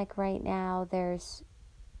feels like right now there's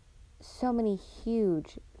so many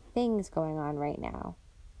huge things going on right now.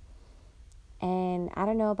 And I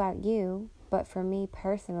don't know about you, but for me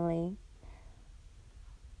personally,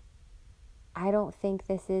 I don't think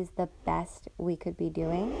this is the best we could be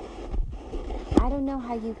doing. I don't know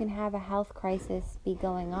how you can have a health crisis be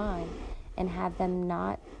going on and have them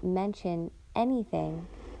not mention anything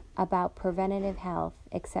about preventative health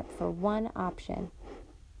except for one option.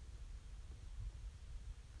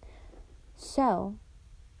 So,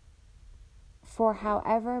 for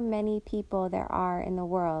however many people there are in the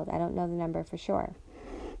world, I don't know the number for sure.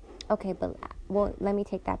 Okay, but let me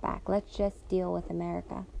take that back. Let's just deal with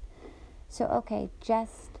America. So, okay,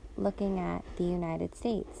 just looking at the United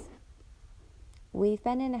States. We've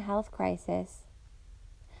been in a health crisis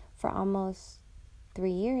for almost 3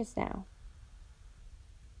 years now.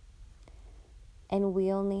 And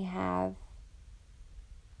we only have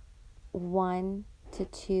 1 to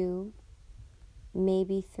 2,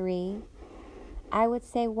 maybe 3. I would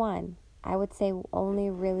say 1. I would say only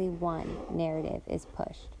really one narrative is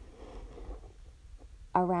pushed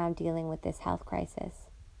around dealing with this health crisis.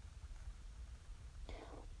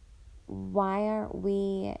 Why aren't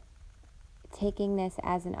we taking this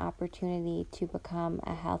as an opportunity to become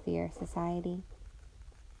a healthier society?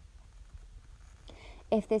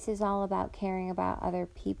 If this is all about caring about other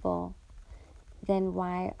people, then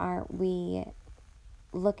why aren't we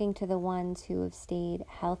looking to the ones who have stayed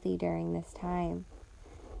healthy during this time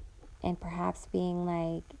and perhaps being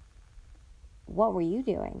like, what were you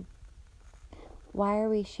doing? Why are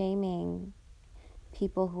we shaming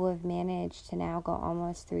people who have managed to now go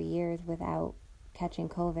almost 3 years without catching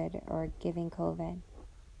COVID or giving COVID?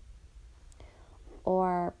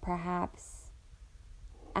 Or perhaps,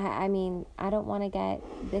 I don't want to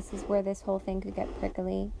this is where this whole thing could get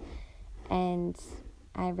prickly, and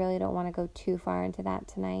I really don't want to go too far into that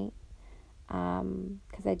tonight,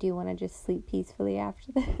 because I do want to just sleep peacefully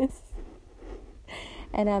after this.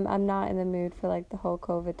 And I'm not in the mood for like the whole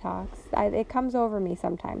COVID talks. It comes over me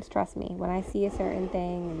sometimes, trust me. When I see a certain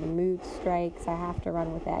thing and the mood strikes, I have to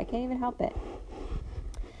run with it. I can't even help it.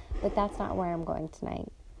 But that's not where I'm going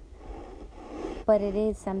tonight. But it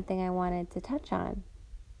is something I wanted to touch on,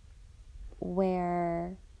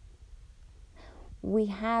 where we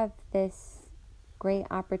have this great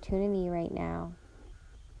opportunity right now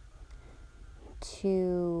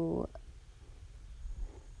to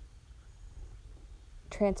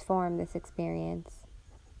transform this experience,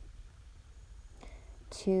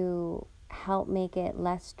 to help make it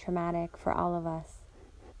less traumatic for all of us.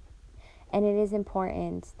 And it is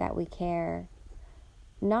important that we care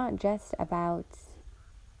not just about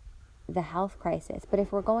the health crisis, but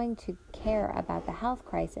if we're going to care about the health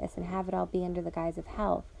crisis and have it all be under the guise of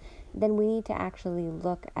health, then we need to actually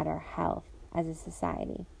look at our health as a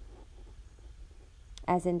society,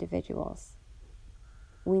 as individuals.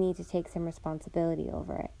 We need to take some responsibility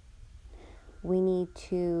over it. We need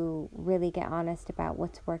to really get honest about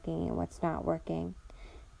what's working and what's not working.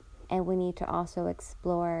 And we need to also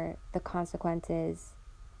explore the consequences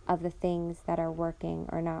of the things that are working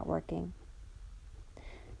or not working.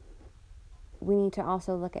 We need to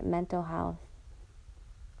also look at mental health.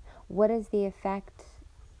 What is the effect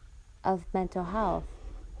of mental health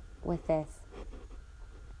with this?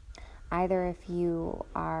 Either if you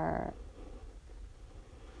are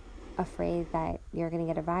afraid that you're going to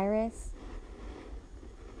get a virus,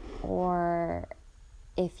 or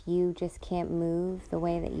if you just can't move the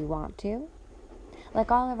way that you want to.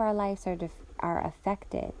 Like, all of our lives are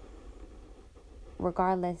affected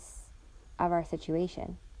regardless of our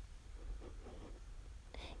situation.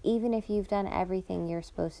 Even if you've done everything you're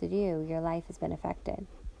supposed to do, your life has been affected.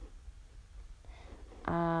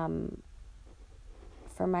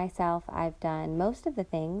 For myself, I've done most of the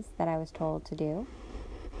things that I was told to do,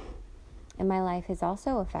 and my life is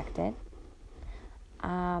also affected.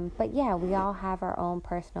 But yeah, we all have our own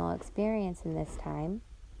personal experience in this time,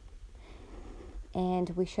 and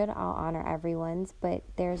we should all honor everyone's, but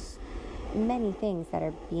there's many things that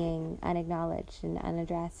are being unacknowledged and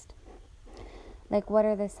unaddressed. Like, what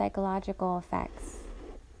are the psychological effects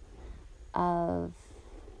of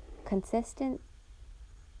consistent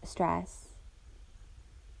stress,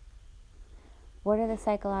 What are the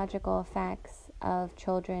psychological effects of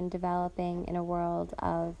children developing in a world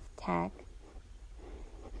of tech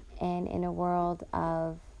and in a world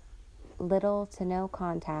of little to no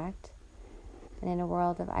contact, and in a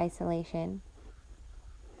world of isolation,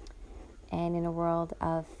 and in a world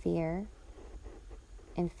of fear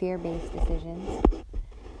and fear-based decisions,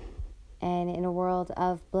 and in a world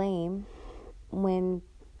of blame, when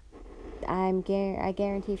I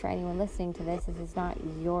guarantee for anyone listening to this is not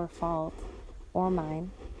your fault or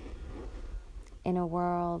mine. In a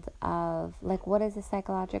world of, like, what is the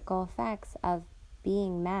psychological effects of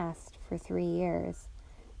being masked for 3 years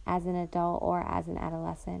as an adult or as an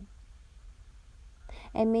adolescent?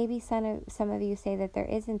 And maybe some of you say that there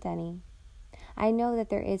isn't any. I know that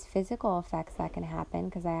there is physical effects that can happen,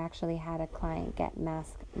 because I actually had a client get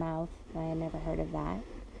mask mouth, and I had never heard of that.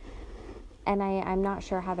 And I'm not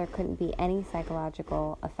sure how there couldn't be any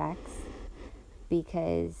psychological effects,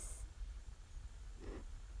 because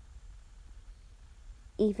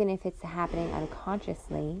even if it's happening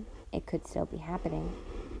unconsciously, it could still be happening.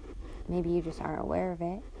 Maybe you just aren't aware of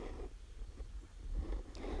it.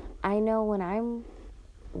 I know when I'm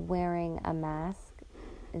wearing a mask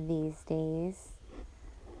these days,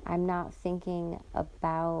 I'm not thinking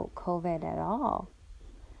about COVID at all.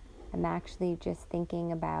 I'm actually just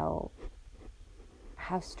thinking about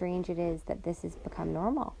how strange it is that this has become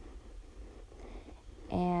normal.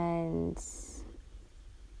 And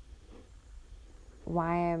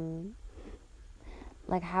why I'm,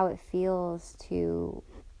 like, how it feels to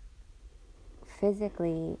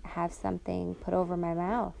physically have something put over my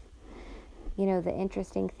mouth. You know, the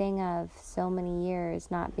interesting thing of so many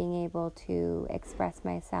years not being able to express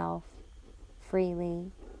myself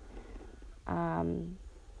freely, not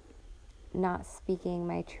speaking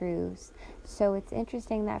my truths. So it's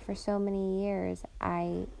interesting that for so many years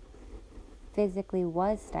I physically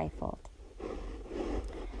was stifled.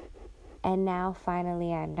 And now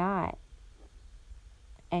finally I'm not.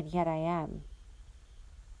 And yet I am.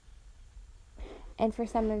 And for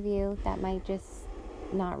some of you, that might just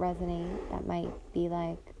not resonate. That might be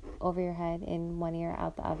like over your head, in one ear,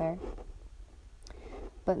 out the other.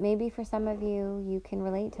 But maybe for some of you, you can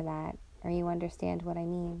relate to that, or you understand what I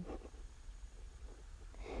mean.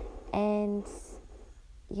 And,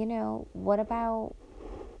 you know, what about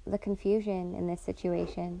the confusion in this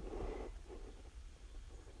situation?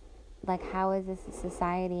 Like, how is this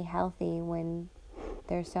society healthy when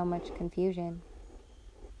there's so much confusion?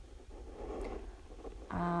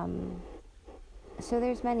 So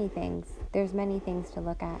there's many things. There's many things to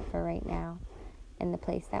look at for right now in the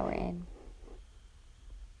place that we're in.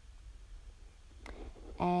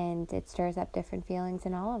 And it stirs up different feelings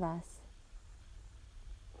in all of us.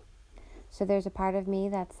 So there's a part of me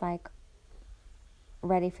that's like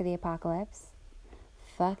ready for the apocalypse.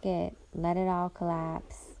 Fuck it. Let it all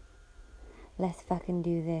collapse. Let's fucking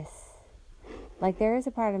do this. Like, there is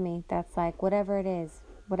a part of me that's like, whatever it is,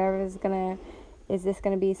 is this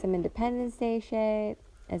gonna be some Independence Day shit?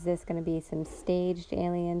 Is this gonna be some staged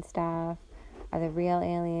alien stuff? Are the real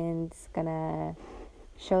aliens gonna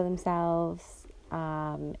show themselves?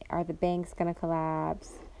 Are the banks gonna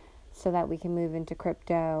collapse so that we can move into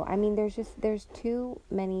crypto? I mean, there's too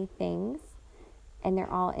many things, and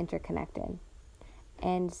they're all interconnected.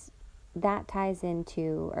 And that ties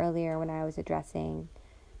into earlier when I was addressing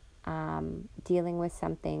dealing with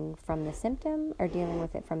something from the symptom or dealing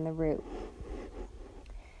with it from the root.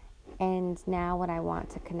 And now what I want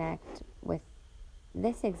to connect with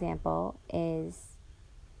this example is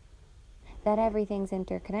that everything's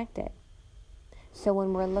interconnected. So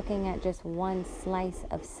when we're looking at just one slice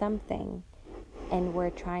of something and we're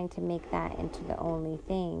trying to make that into the only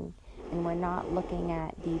thing, and we're not looking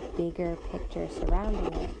at the bigger picture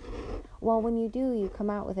surrounding it, well, when you do, you come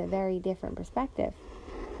out with a very different perspective,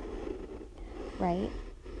 right?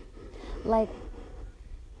 Like,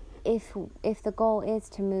 if the goal is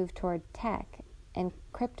to move toward tech and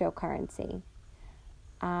cryptocurrency,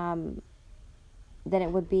 then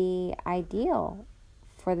it would be ideal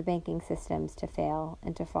for the banking systems to fail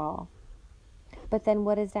and to fall. But then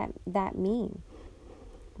what does that mean,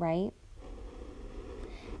 right?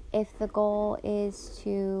 If the goal is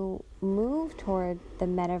to move toward the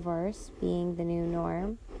metaverse being the new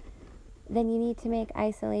norm, then you need to make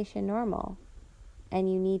isolation normal.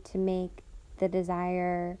 And you need to make the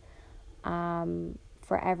desire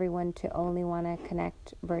for everyone to only want to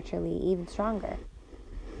connect virtually even stronger.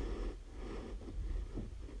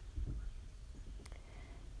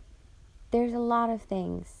 There's a lot of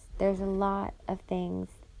things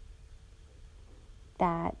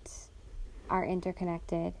that are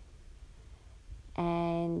interconnected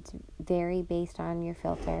and vary based on your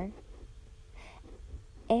filter.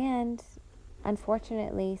 And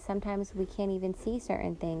unfortunately, sometimes we can't even see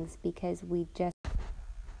certain things because we just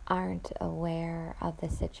aren't aware of the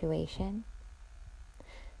situation.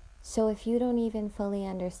 So if you don't even fully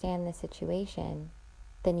understand the situation,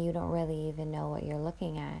 then you don't really even know what you're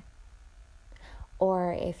looking at.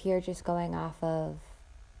 Or if you're just going off of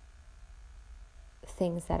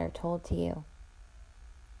things that are told to you.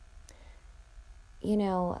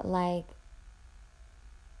 Like,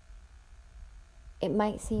 it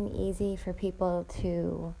might seem easy for people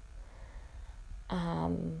to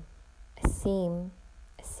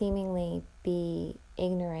seemingly be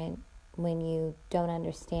ignorant when you don't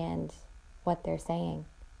understand what they're saying.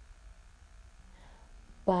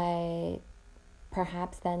 But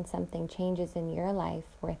perhaps then something changes in your life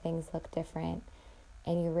where things look different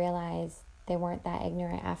and you realize they weren't that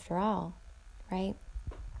ignorant after all, right?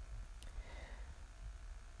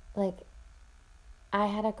 Like, I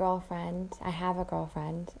have a girlfriend.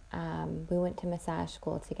 We went to massage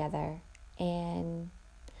school together, and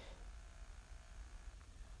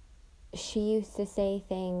she used to say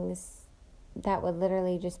things that would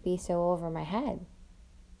literally just be so over my head.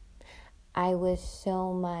 I was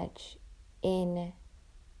so much in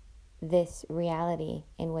this reality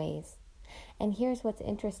in ways. And here's what's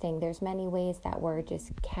interesting. There's many ways that we're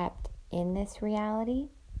just kept in this reality.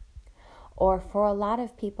 Or for a lot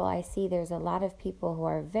of people, I see there's a lot of people who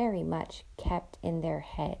are very much kept in their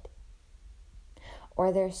head.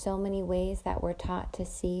 Or there's so many ways that we're taught to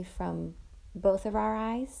see from both of our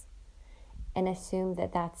eyes and assume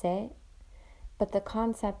that that's it. But the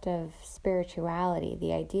concept of spirituality,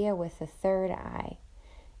 the idea with the third eye,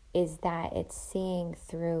 is that it's seeing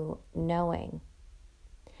through knowing.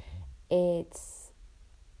 It's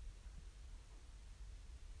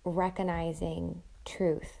recognizing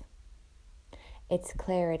truth. It's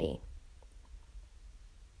clarity.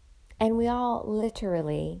 And we all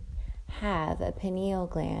literally have a pineal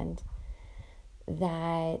gland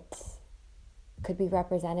that could be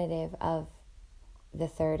representative of the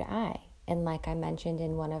third eye. And like I mentioned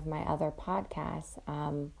in one of my other podcasts,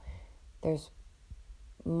 there's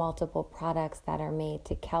multiple products that are made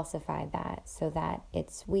to calcify that so that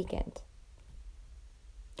it's weakened.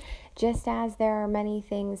 Just as there are many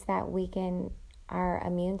things that weaken our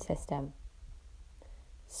immune system.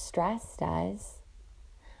 Stress does.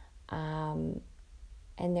 And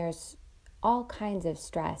there's all kinds of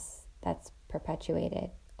stress that's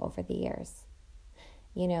perpetuated over the years.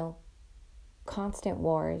 Constant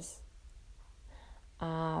wars,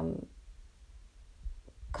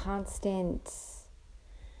 constant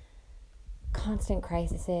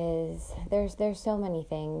crises. There's so many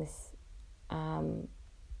things. So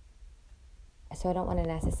I don't want to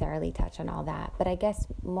necessarily touch on all that. But I guess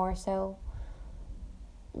more so,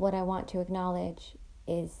 what I want to acknowledge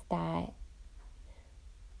is that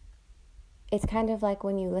it's kind of like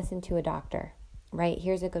when you listen to a doctor, right?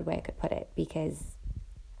 Here's a good way I could put it, because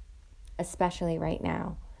especially right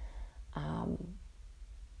now,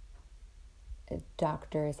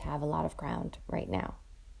 doctors have a lot of ground right now.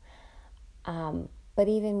 But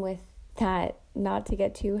even with that, not to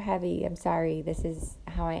get too heavy, I'm sorry, this is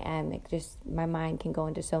how I am. It just, my mind can go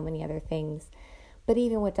into so many other things. But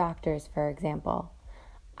even with doctors, for example,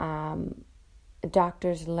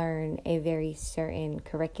 doctors learn a very certain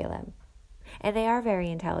curriculum. And they are very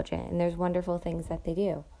intelligent, and there's wonderful things that they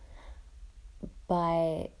do.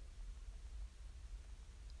 But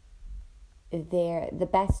the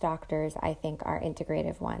best doctors, I think, are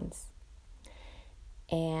integrative ones.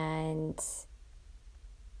 And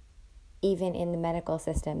even in the medical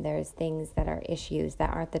system, there's things that are issues that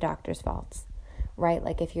aren't the doctor's faults, right?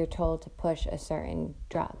 Like if you're told to push a certain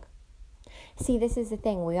drug. See, this is the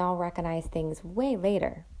thing. We all recognize things way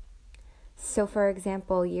later. So, for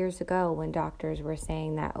example, years ago when doctors were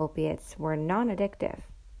saying that opiates were non-addictive,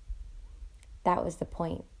 that was the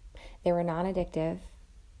point. They were non-addictive,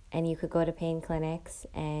 and you could go to pain clinics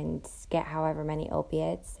and get however many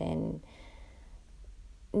opiates. And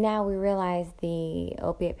now we realize the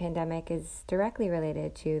opiate pandemic is directly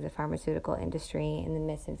related to the pharmaceutical industry and the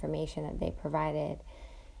misinformation that they provided.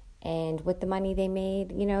 And with the money they made,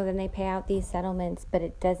 then they pay out these settlements, but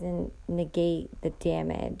it doesn't negate the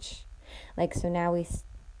damage. Like, so now you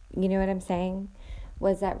know what I'm saying?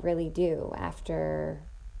 What does that really do after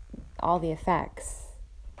all the effects?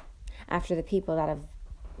 After the people that have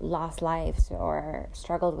lost lives or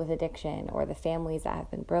struggled with addiction, or the families that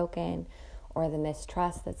have been broken, or the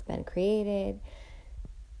mistrust that's been created,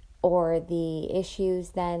 or the issues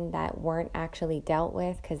then that weren't actually dealt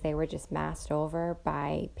with because they were just masked over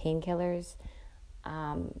by painkillers.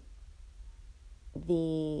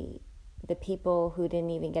 The people who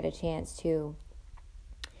didn't even get a chance to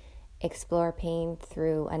explore pain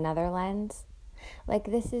through another lens. Like,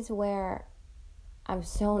 this is where I'm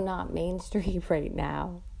so not mainstream right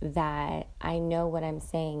now that I know what I'm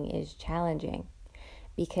saying is challenging,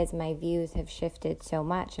 because my views have shifted so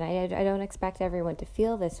much. And I don't expect everyone to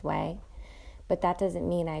feel this way, but that doesn't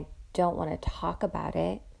mean I don't want to talk about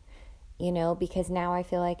it, because now I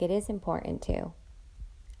feel like it is important to,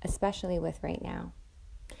 especially with right now.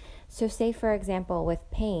 So say, for example, with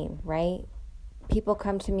pain, right? People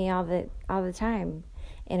come to me all the time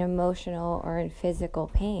in emotional or in physical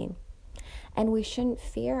pain. And we shouldn't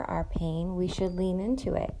fear our pain. We should lean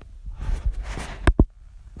into it.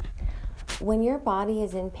 When your body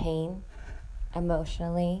is in pain,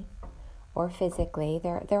 emotionally or physically,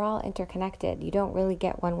 they're all interconnected. You don't really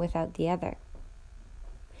get one without the other.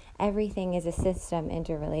 Everything is a system,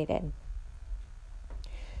 interrelated.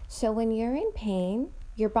 So when you're in pain,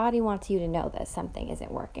 your body wants you to know that something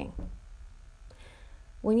isn't working.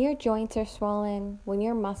 When your joints are swollen, when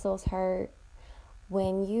your muscles hurt,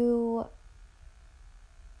 when you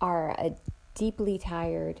are deeply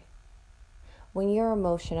tired, when you're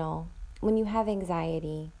emotional, when you have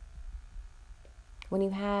anxiety, when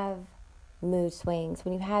you have mood swings,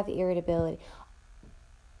 when you have irritability,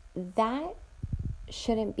 that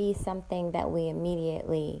shouldn't be something that we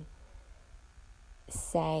immediately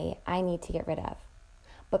say, I need to get rid of.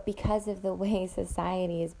 But because of the way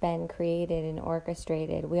society has been created and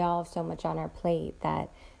orchestrated, we all have so much on our plate that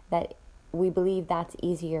we believe that's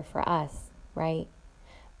easier for us, right?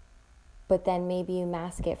 But then maybe you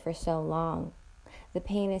mask it for so long. The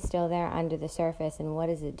pain is still there under the surface, and what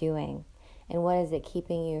is it doing? And what is it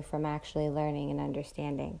keeping you from actually learning and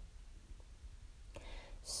understanding?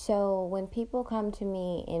 So when people come to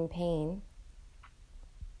me in pain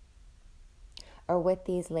or with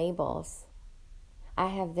these labels, I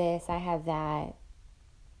have this, I have that,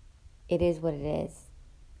 it is what it is.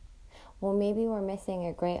 Well, maybe we're missing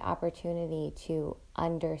a great opportunity to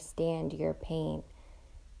understand your pain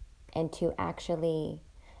and to actually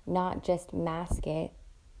not just mask it,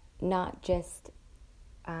 not just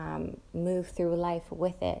move through life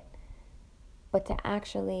with it, but to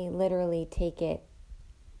actually literally take it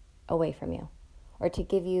away from you, or to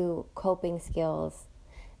give you coping skills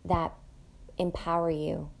that empower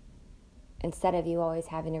you instead of you always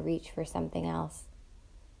having to reach for something else.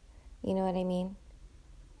 You know what I mean?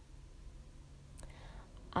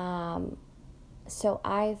 So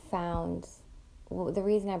I've found, the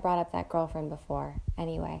reason I brought up that girlfriend before,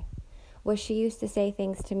 anyway, was she used to say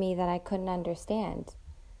things to me that I couldn't understand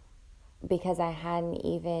because I hadn't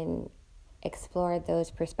even explored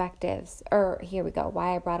those perspectives. Or here we go,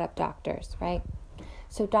 why I brought up doctors, right?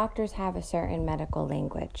 So doctors have a certain medical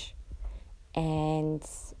language. And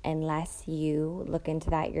unless you look into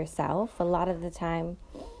that yourself, a lot of the time,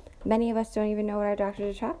 many of us don't even know what our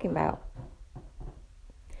doctors are talking about,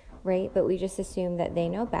 right? But we just assume that they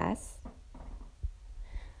know best.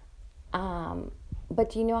 But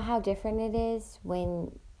do you know how different it is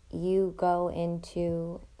when you go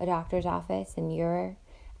into a doctor's office and you're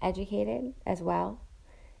educated as well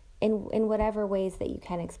in whatever ways that you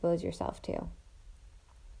can expose yourself to?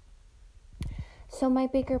 So my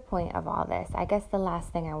bigger point of all this, I guess the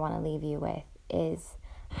last thing I want to leave you with is,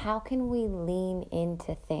 how can we lean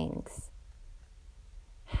into things?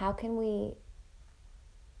 How can we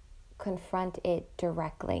confront it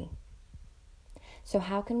directly? So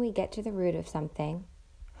how can we get to the root of something?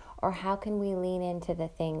 Or how can we lean into the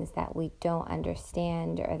things that we don't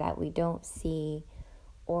understand, or that we don't see,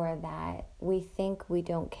 or that we think we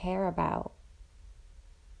don't care about?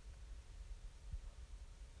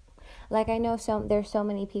 Like, I know there's so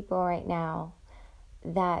many people right now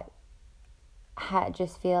that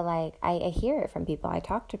just feel like, I hear it from people. I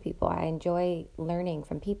talk to people. I enjoy learning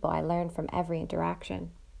from people. I learn from every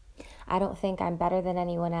interaction. I don't think I'm better than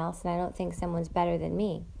anyone else, and I don't think someone's better than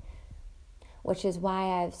me, which is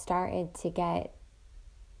why I've started to get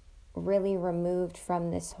really removed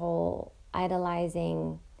from this whole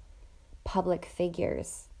idolizing public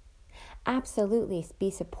figures. Absolutely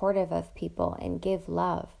be supportive of people and give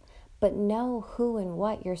love, but know who and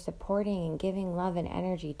what you're supporting and giving love and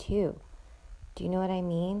energy to. Do you know what I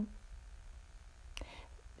mean?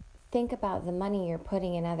 Think about the money you're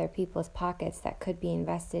putting in other people's pockets that could be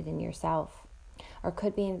invested in yourself, or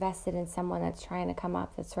could be invested in someone that's trying to come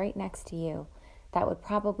up, that's right next to you, that would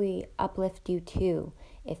probably uplift you too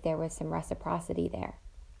if there was some reciprocity there.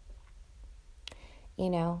 You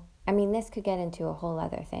know, I mean, this could get into a whole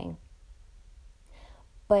other thing.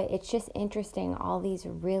 But it's just interesting, all these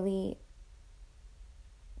really,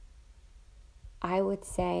 I would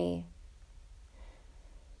say,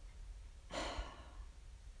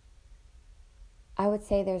 would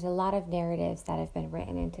say there's a lot of narratives that have been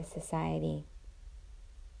written into society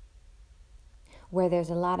where there's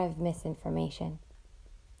a lot of misinformation.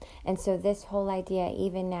 And so this whole idea,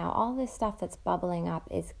 even now, all this stuff that's bubbling up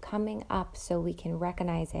is coming up so we can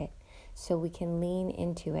recognize it, so we can lean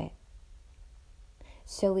into it.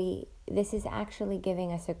 This is actually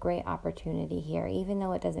giving us a great opportunity here, even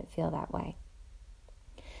though it doesn't feel that way.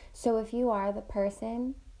 So if you are the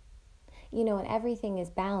person, and everything is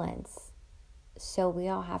balance, so we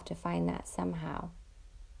all have to find that somehow.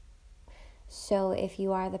 So if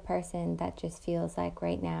you are the person that just feels like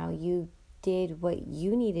right now you did what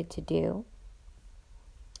you needed to do,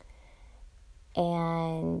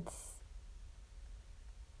 and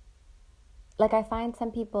I find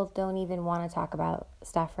some people don't even want to talk about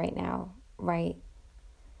stuff right now, right?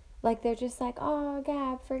 They're just like, oh,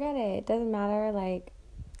 Gab, forget it. It doesn't matter.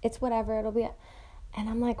 It's whatever. It'll be. And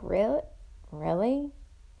I'm like, really?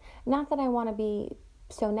 Not that I want to be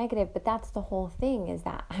so negative, but that's the whole thing, is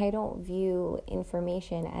that I don't view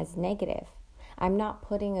information as negative. I'm not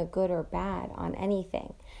putting a good or bad on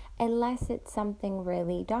anything unless it's something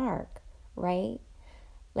really dark, right?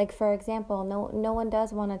 For example, no one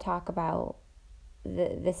does want to talk about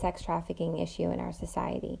the sex trafficking issue in our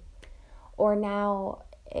society. Or now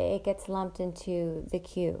it gets lumped into the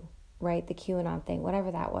Q, right? The QAnon thing,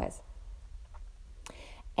 whatever that was.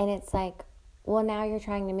 And it's like, well, now you're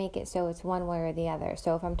trying to make it so it's one way or the other.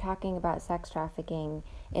 So if I'm talking about sex trafficking,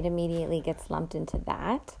 it immediately gets lumped into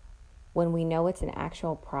that when we know it's an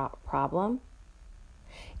actual problem.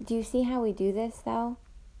 Do you see how we do this, though?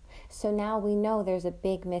 So now we know there's a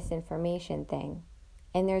big misinformation thing.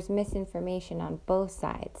 And there's misinformation on both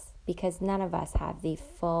sides because none of us have the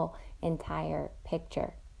full, entire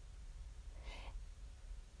picture.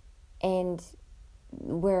 And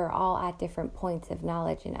we're all at different points of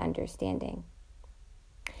knowledge and understanding.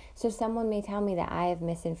 So someone may tell me that I have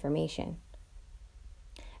misinformation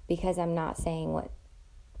because I'm not saying what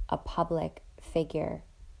a public figure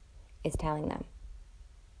is telling them.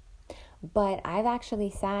 But I've actually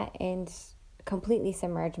sat and completely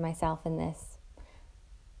submerged myself in this.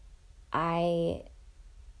 I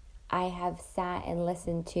have sat and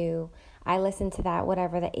listened to that,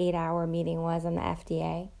 whatever the 8-hour meeting was on the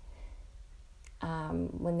FDA,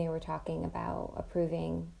 when they were talking about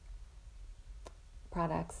approving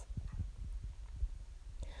products.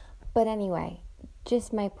 But anyway,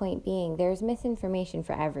 just my point being, there's misinformation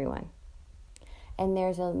for everyone. And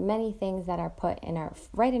there's many things that are put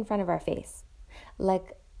right in front of our face.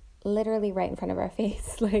 Literally right in front of our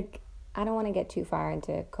face. I don't want to get too far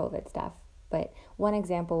into COVID stuff, but one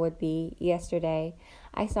example would be yesterday,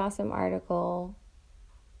 I saw some article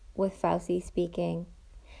with Fauci speaking,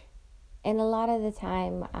 and a lot of the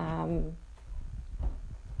time,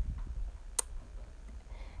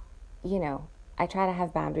 I try to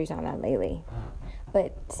have boundaries on that lately.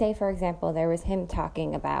 But say, for example, there was him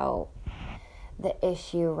talking about the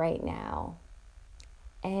issue right now,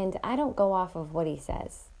 and I don't go off of what he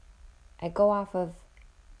says. I go off of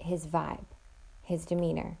his vibe, his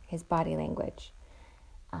demeanor, his body language.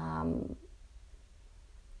 I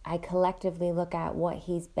collectively look at what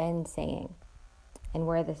he's been saying and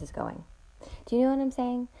where this is going. Do you know what I'm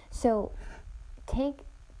saying? So take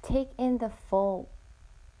in the full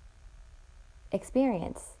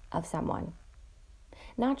experience of someone,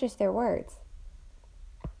 not just their words.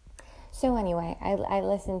 So anyway, I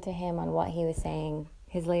listened to him on what he was saying,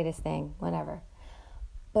 his latest thing, whatever.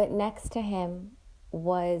 But next to him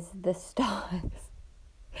was the stocks.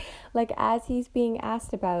 As he's being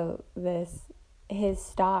asked about this, his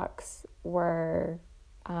stocks were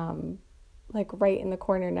right in the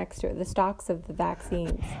corner next to it, the stocks of the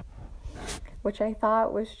vaccines, which I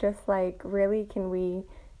thought was just really,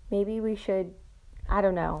 maybe we should, I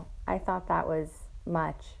don't know. I thought that was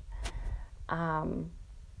much.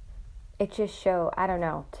 It just showed, I don't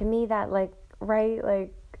know, to me that I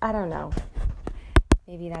don't know.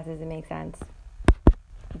 Maybe that doesn't make sense.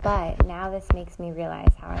 But now this makes me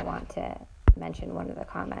realize how I want to mention one of the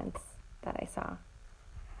comments that I saw.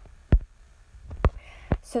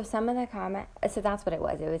 So some of the so that's what it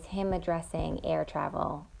was. It was him addressing air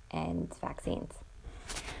travel and vaccines.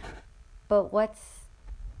 But what's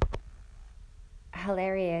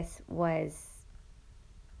hilarious was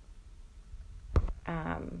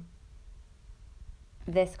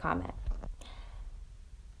this comment.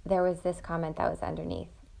 There was this comment that was underneath.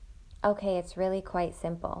 Okay, it's really quite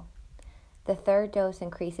simple. The third dose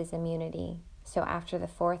increases immunity, so after the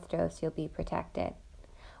fourth dose, you'll be protected.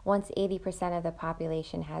 Once 80% of the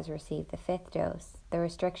population has received the fifth dose, the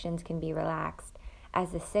restrictions can be relaxed,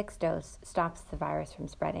 as the sixth dose stops the virus from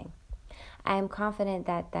spreading. I am confident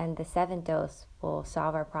that then the 7th dose will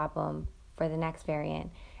solve our problem for the next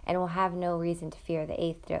variant, and we'll have no reason to fear the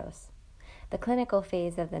 8th dose. The clinical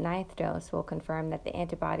phase of the 9th dose will confirm that the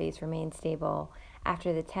antibodies remain stable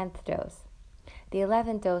after the 10th dose. The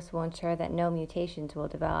 11th dose will ensure that no mutations will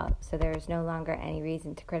develop, so there is no longer any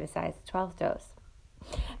reason to criticize the 12th dose.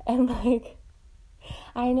 And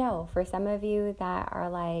I know for some of you that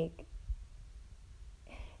are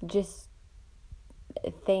just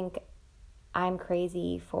think I'm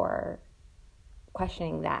crazy for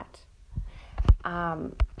questioning that.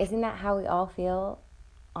 Isn't that how we all feel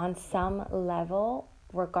on some level,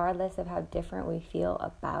 regardless of how different we feel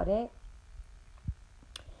about it?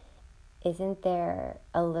 Isn't there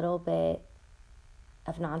a little bit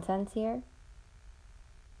of nonsense here?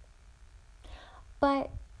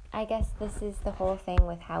 But I guess this is the whole thing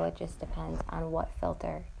with how it just depends on what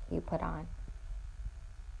filter you put on.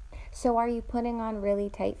 So are you putting on really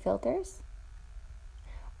tight filters?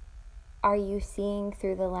 Are you seeing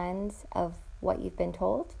through the lens of what you've been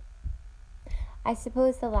told? I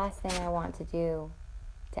suppose the last thing I want to do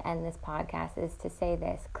to end this podcast is to say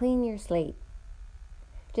this: clean your slate.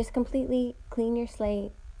 Just completely clean your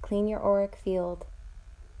slate, clean your auric field,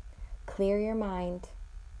 clear your mind,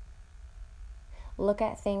 look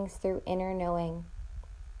at things through inner knowing.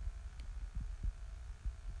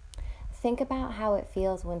 Think about how it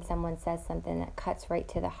feels when someone says something that cuts right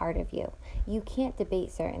to the heart of you. You can't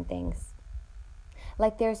debate certain things.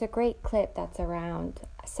 Like there's a great clip that's around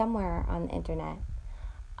somewhere on the internet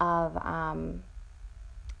of an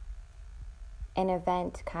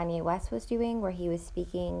event Kanye West was doing where he was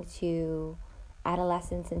speaking to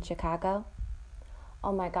adolescents in Chicago.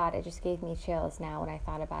 Oh my God, it just gave me chills now when I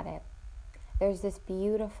thought about it. There's this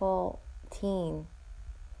beautiful teen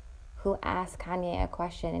who asked Kanye a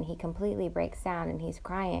question, and he completely breaks down and he's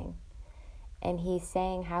crying. And he's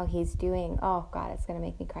saying how he's doing. Oh God, it's going to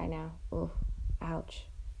make me cry now. Ooh, ouch,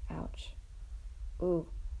 ouch, ooh,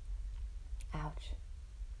 ouch.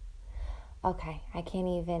 Okay, I can't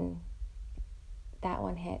even, that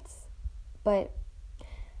one hits. But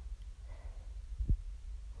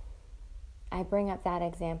I bring up that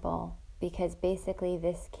example because basically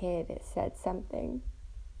this kid said something.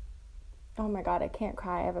 Oh my God, I can't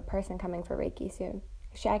cry. I have a person coming for Reiki soon.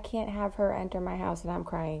 I can't have her enter my house and I'm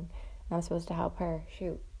crying. And I'm supposed to help her.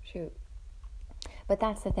 Shoot. But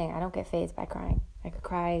that's the thing. I don't get fazed by crying. I could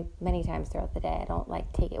cry many times throughout the day. I don't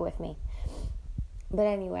take it with me. But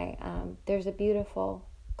anyway, there's a beautiful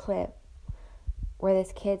clip where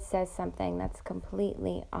this kid says something that's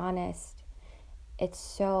completely honest. It's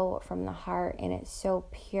so from the heart and it's so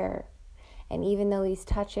pure. And even though he's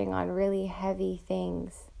touching on really heavy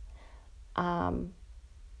things,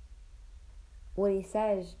 what he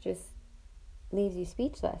says just leaves you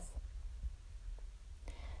speechless.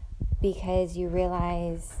 Because you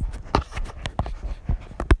realize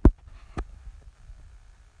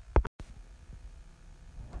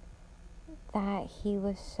that he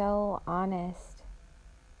was so honest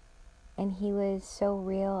and he was so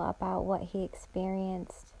real about what he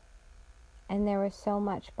experienced. And there was so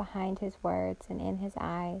much behind his words and in his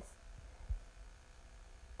eyes.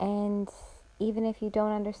 And even if you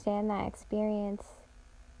don't understand that experience,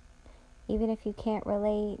 even if you can't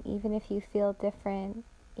relate, even if you feel different,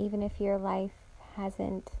 even if your life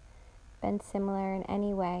hasn't been similar in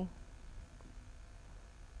any way,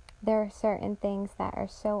 there are certain things that are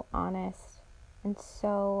so honest and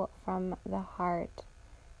so from the heart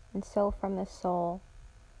and so from the soul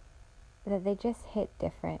that they just hit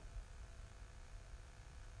different.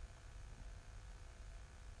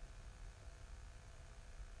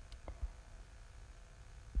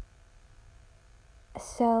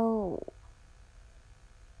 So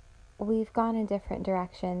we've gone in different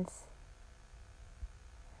directions.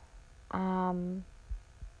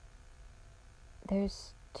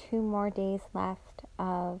 There's 2 more days left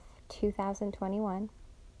of 2021.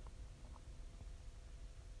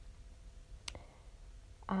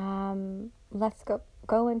 Let's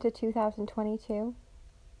go into 2022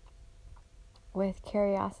 with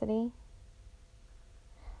curiosity,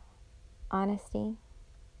 honesty,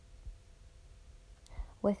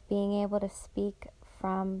 with being able to speak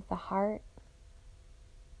from the heart,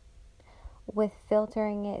 with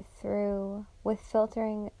filtering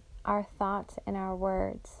our thoughts and our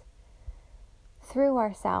words through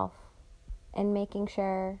ourselves and making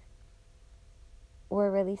sure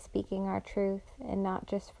we're really speaking our truth and not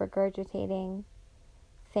just regurgitating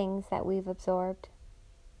things that we've absorbed.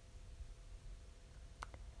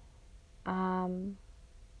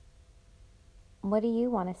 What do you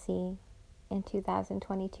want to see in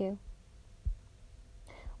 2022?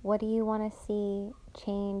 What do you want to see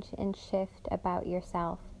change and shift about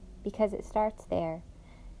yourself? Because it starts there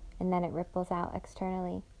and then it ripples out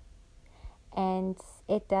externally. And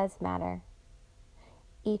it does matter.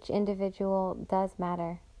 Each individual does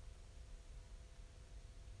matter.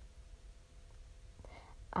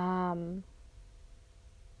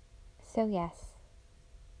 So yes,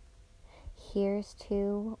 here's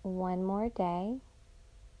to one more day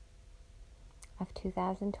of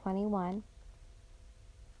 2021.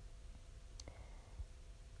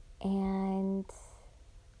 And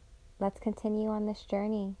let's continue on this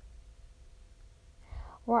journey.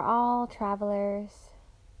 We're all travelers.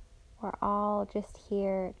 We're all just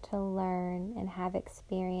here to learn and have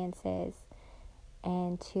experiences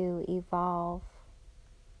and to evolve.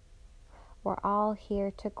 We're all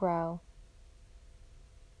here to grow.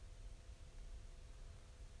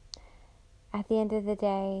 At the end of the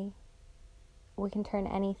day, we can turn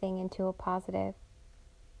anything into a positive.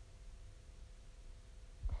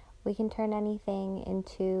 We can turn anything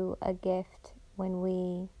into a gift when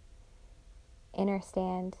we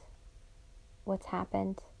understand what's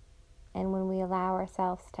happened and when we allow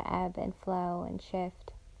ourselves to ebb and flow and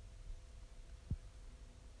shift.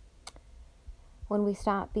 When we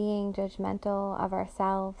stop being judgmental of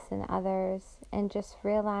ourselves and others and just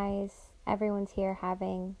realize everyone's here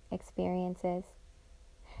having experiences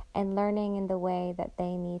and learning in the way that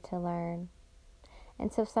they need to learn.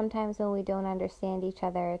 And so sometimes when we don't understand each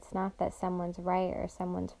other, it's not that someone's right or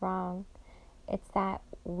someone's wrong. It's that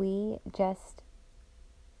we just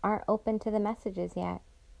aren't open to the messages yet.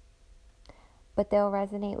 But they'll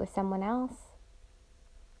resonate with someone else.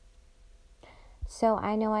 So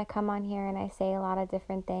I know I come on here and I say a lot of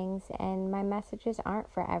different things, and my messages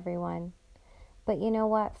aren't for everyone. But you know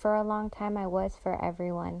what? For a long time I was for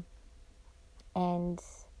everyone. And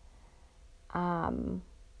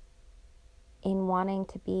in wanting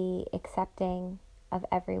to be accepting of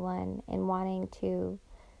everyone and wanting to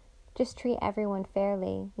just treat everyone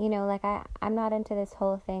fairly. You know, like I'm not into this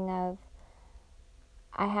whole thing of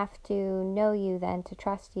I have to know you then to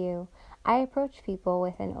trust you. I approach people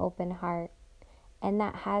with an open heart, and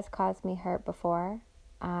that has caused me hurt before,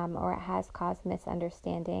 or it has caused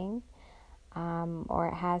misunderstanding,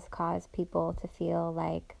 or it has caused people to feel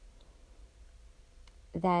like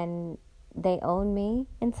then they own me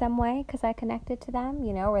in some way because I connected to them,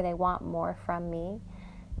 you know, or they want more from me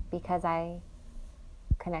because I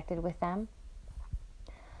connected with them.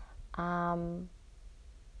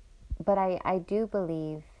 But I do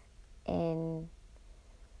believe in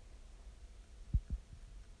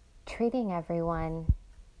treating everyone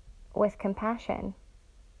with compassion.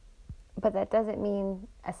 But that doesn't mean,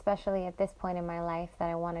 especially at this point in my life, that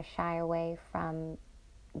I want to shy away from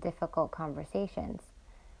difficult conversations.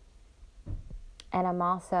 And I'm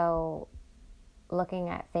also looking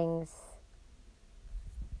at things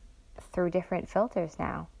through different filters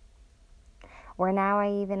now, where now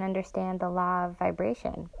I even understand the law of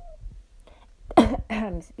vibration.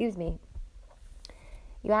 Excuse me.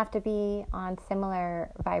 You have to be on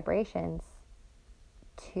similar vibrations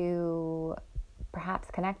to perhaps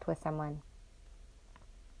connect with someone.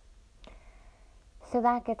 So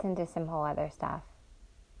that gets into some whole other stuff.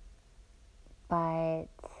 But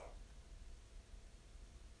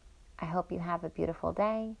I hope you have a beautiful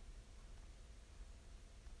day.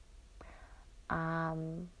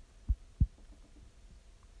 I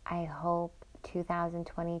hope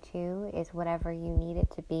 2022 is whatever you need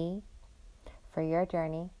it to be for your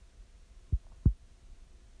journey.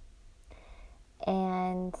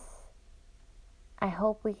 And I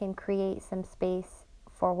hope we can create some space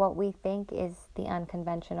for what we think is the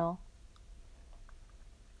unconventional,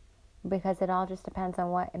 because it all just depends on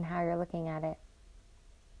what and how you're looking at it.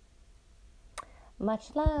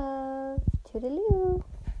 Much love. Toodaloo.